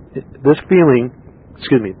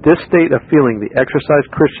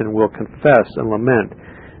exercised Christian will confess and lament.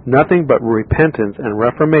 Nothing but repentance and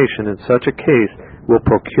reformation in such a case will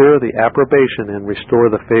procure the approbation and restore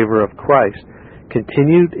the favor of Christ.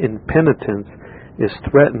 Continued impenitence is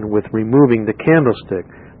threatened with removing the candlestick,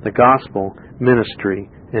 the gospel, ministry,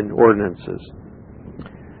 and ordinances.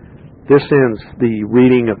 This ends the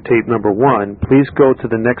reading of tape number 1. Please go to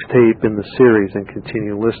the next tape in the series and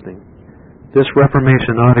continue listening. This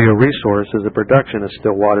Reformation audio resource is a production of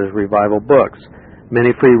Stillwater's Revival Books.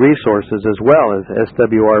 Many free resources, as well as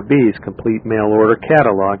SWRB's complete mail-order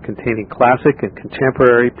catalog containing classic and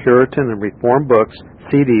contemporary Puritan and Reformed books,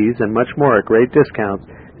 CDs, and much more at great discounts,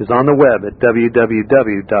 is on the web at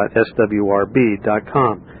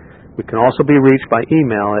www.swrb.com. We can also be reached by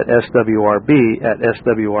email at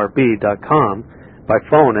swrb@swrb.com, by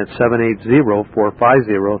phone at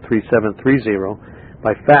 780-450-3730,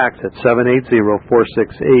 by fax at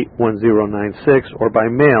 780-468-1096, or by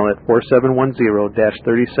mail at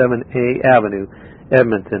 4710-37A Avenue,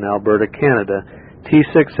 Edmonton, Alberta, Canada,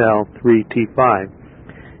 T6L3T5.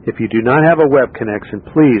 If you do not have a web connection,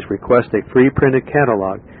 please request a free printed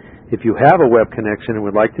catalog. If you have a web connection and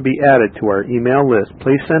would like to be added to our email list,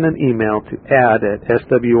 please send an email to add@swrb.com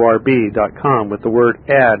with the word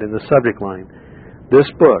add in the subject line. This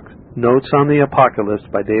book, Notes on the Apocalypse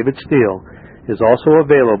by David Steele, is also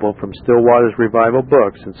available from Stillwater's Revival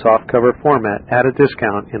Books in softcover format at a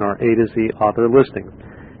discount in our A to Z author listing.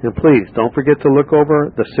 And please don't forget to look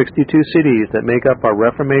over the 62 CDs that make up our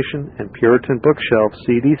Reformation and Puritan bookshelf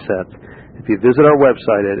CD sets if you visit our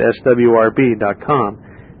website at swrb.com,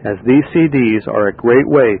 as these CDs are a great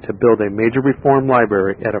way to build a major reform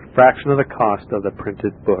library at a fraction of the cost of the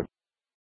printed book.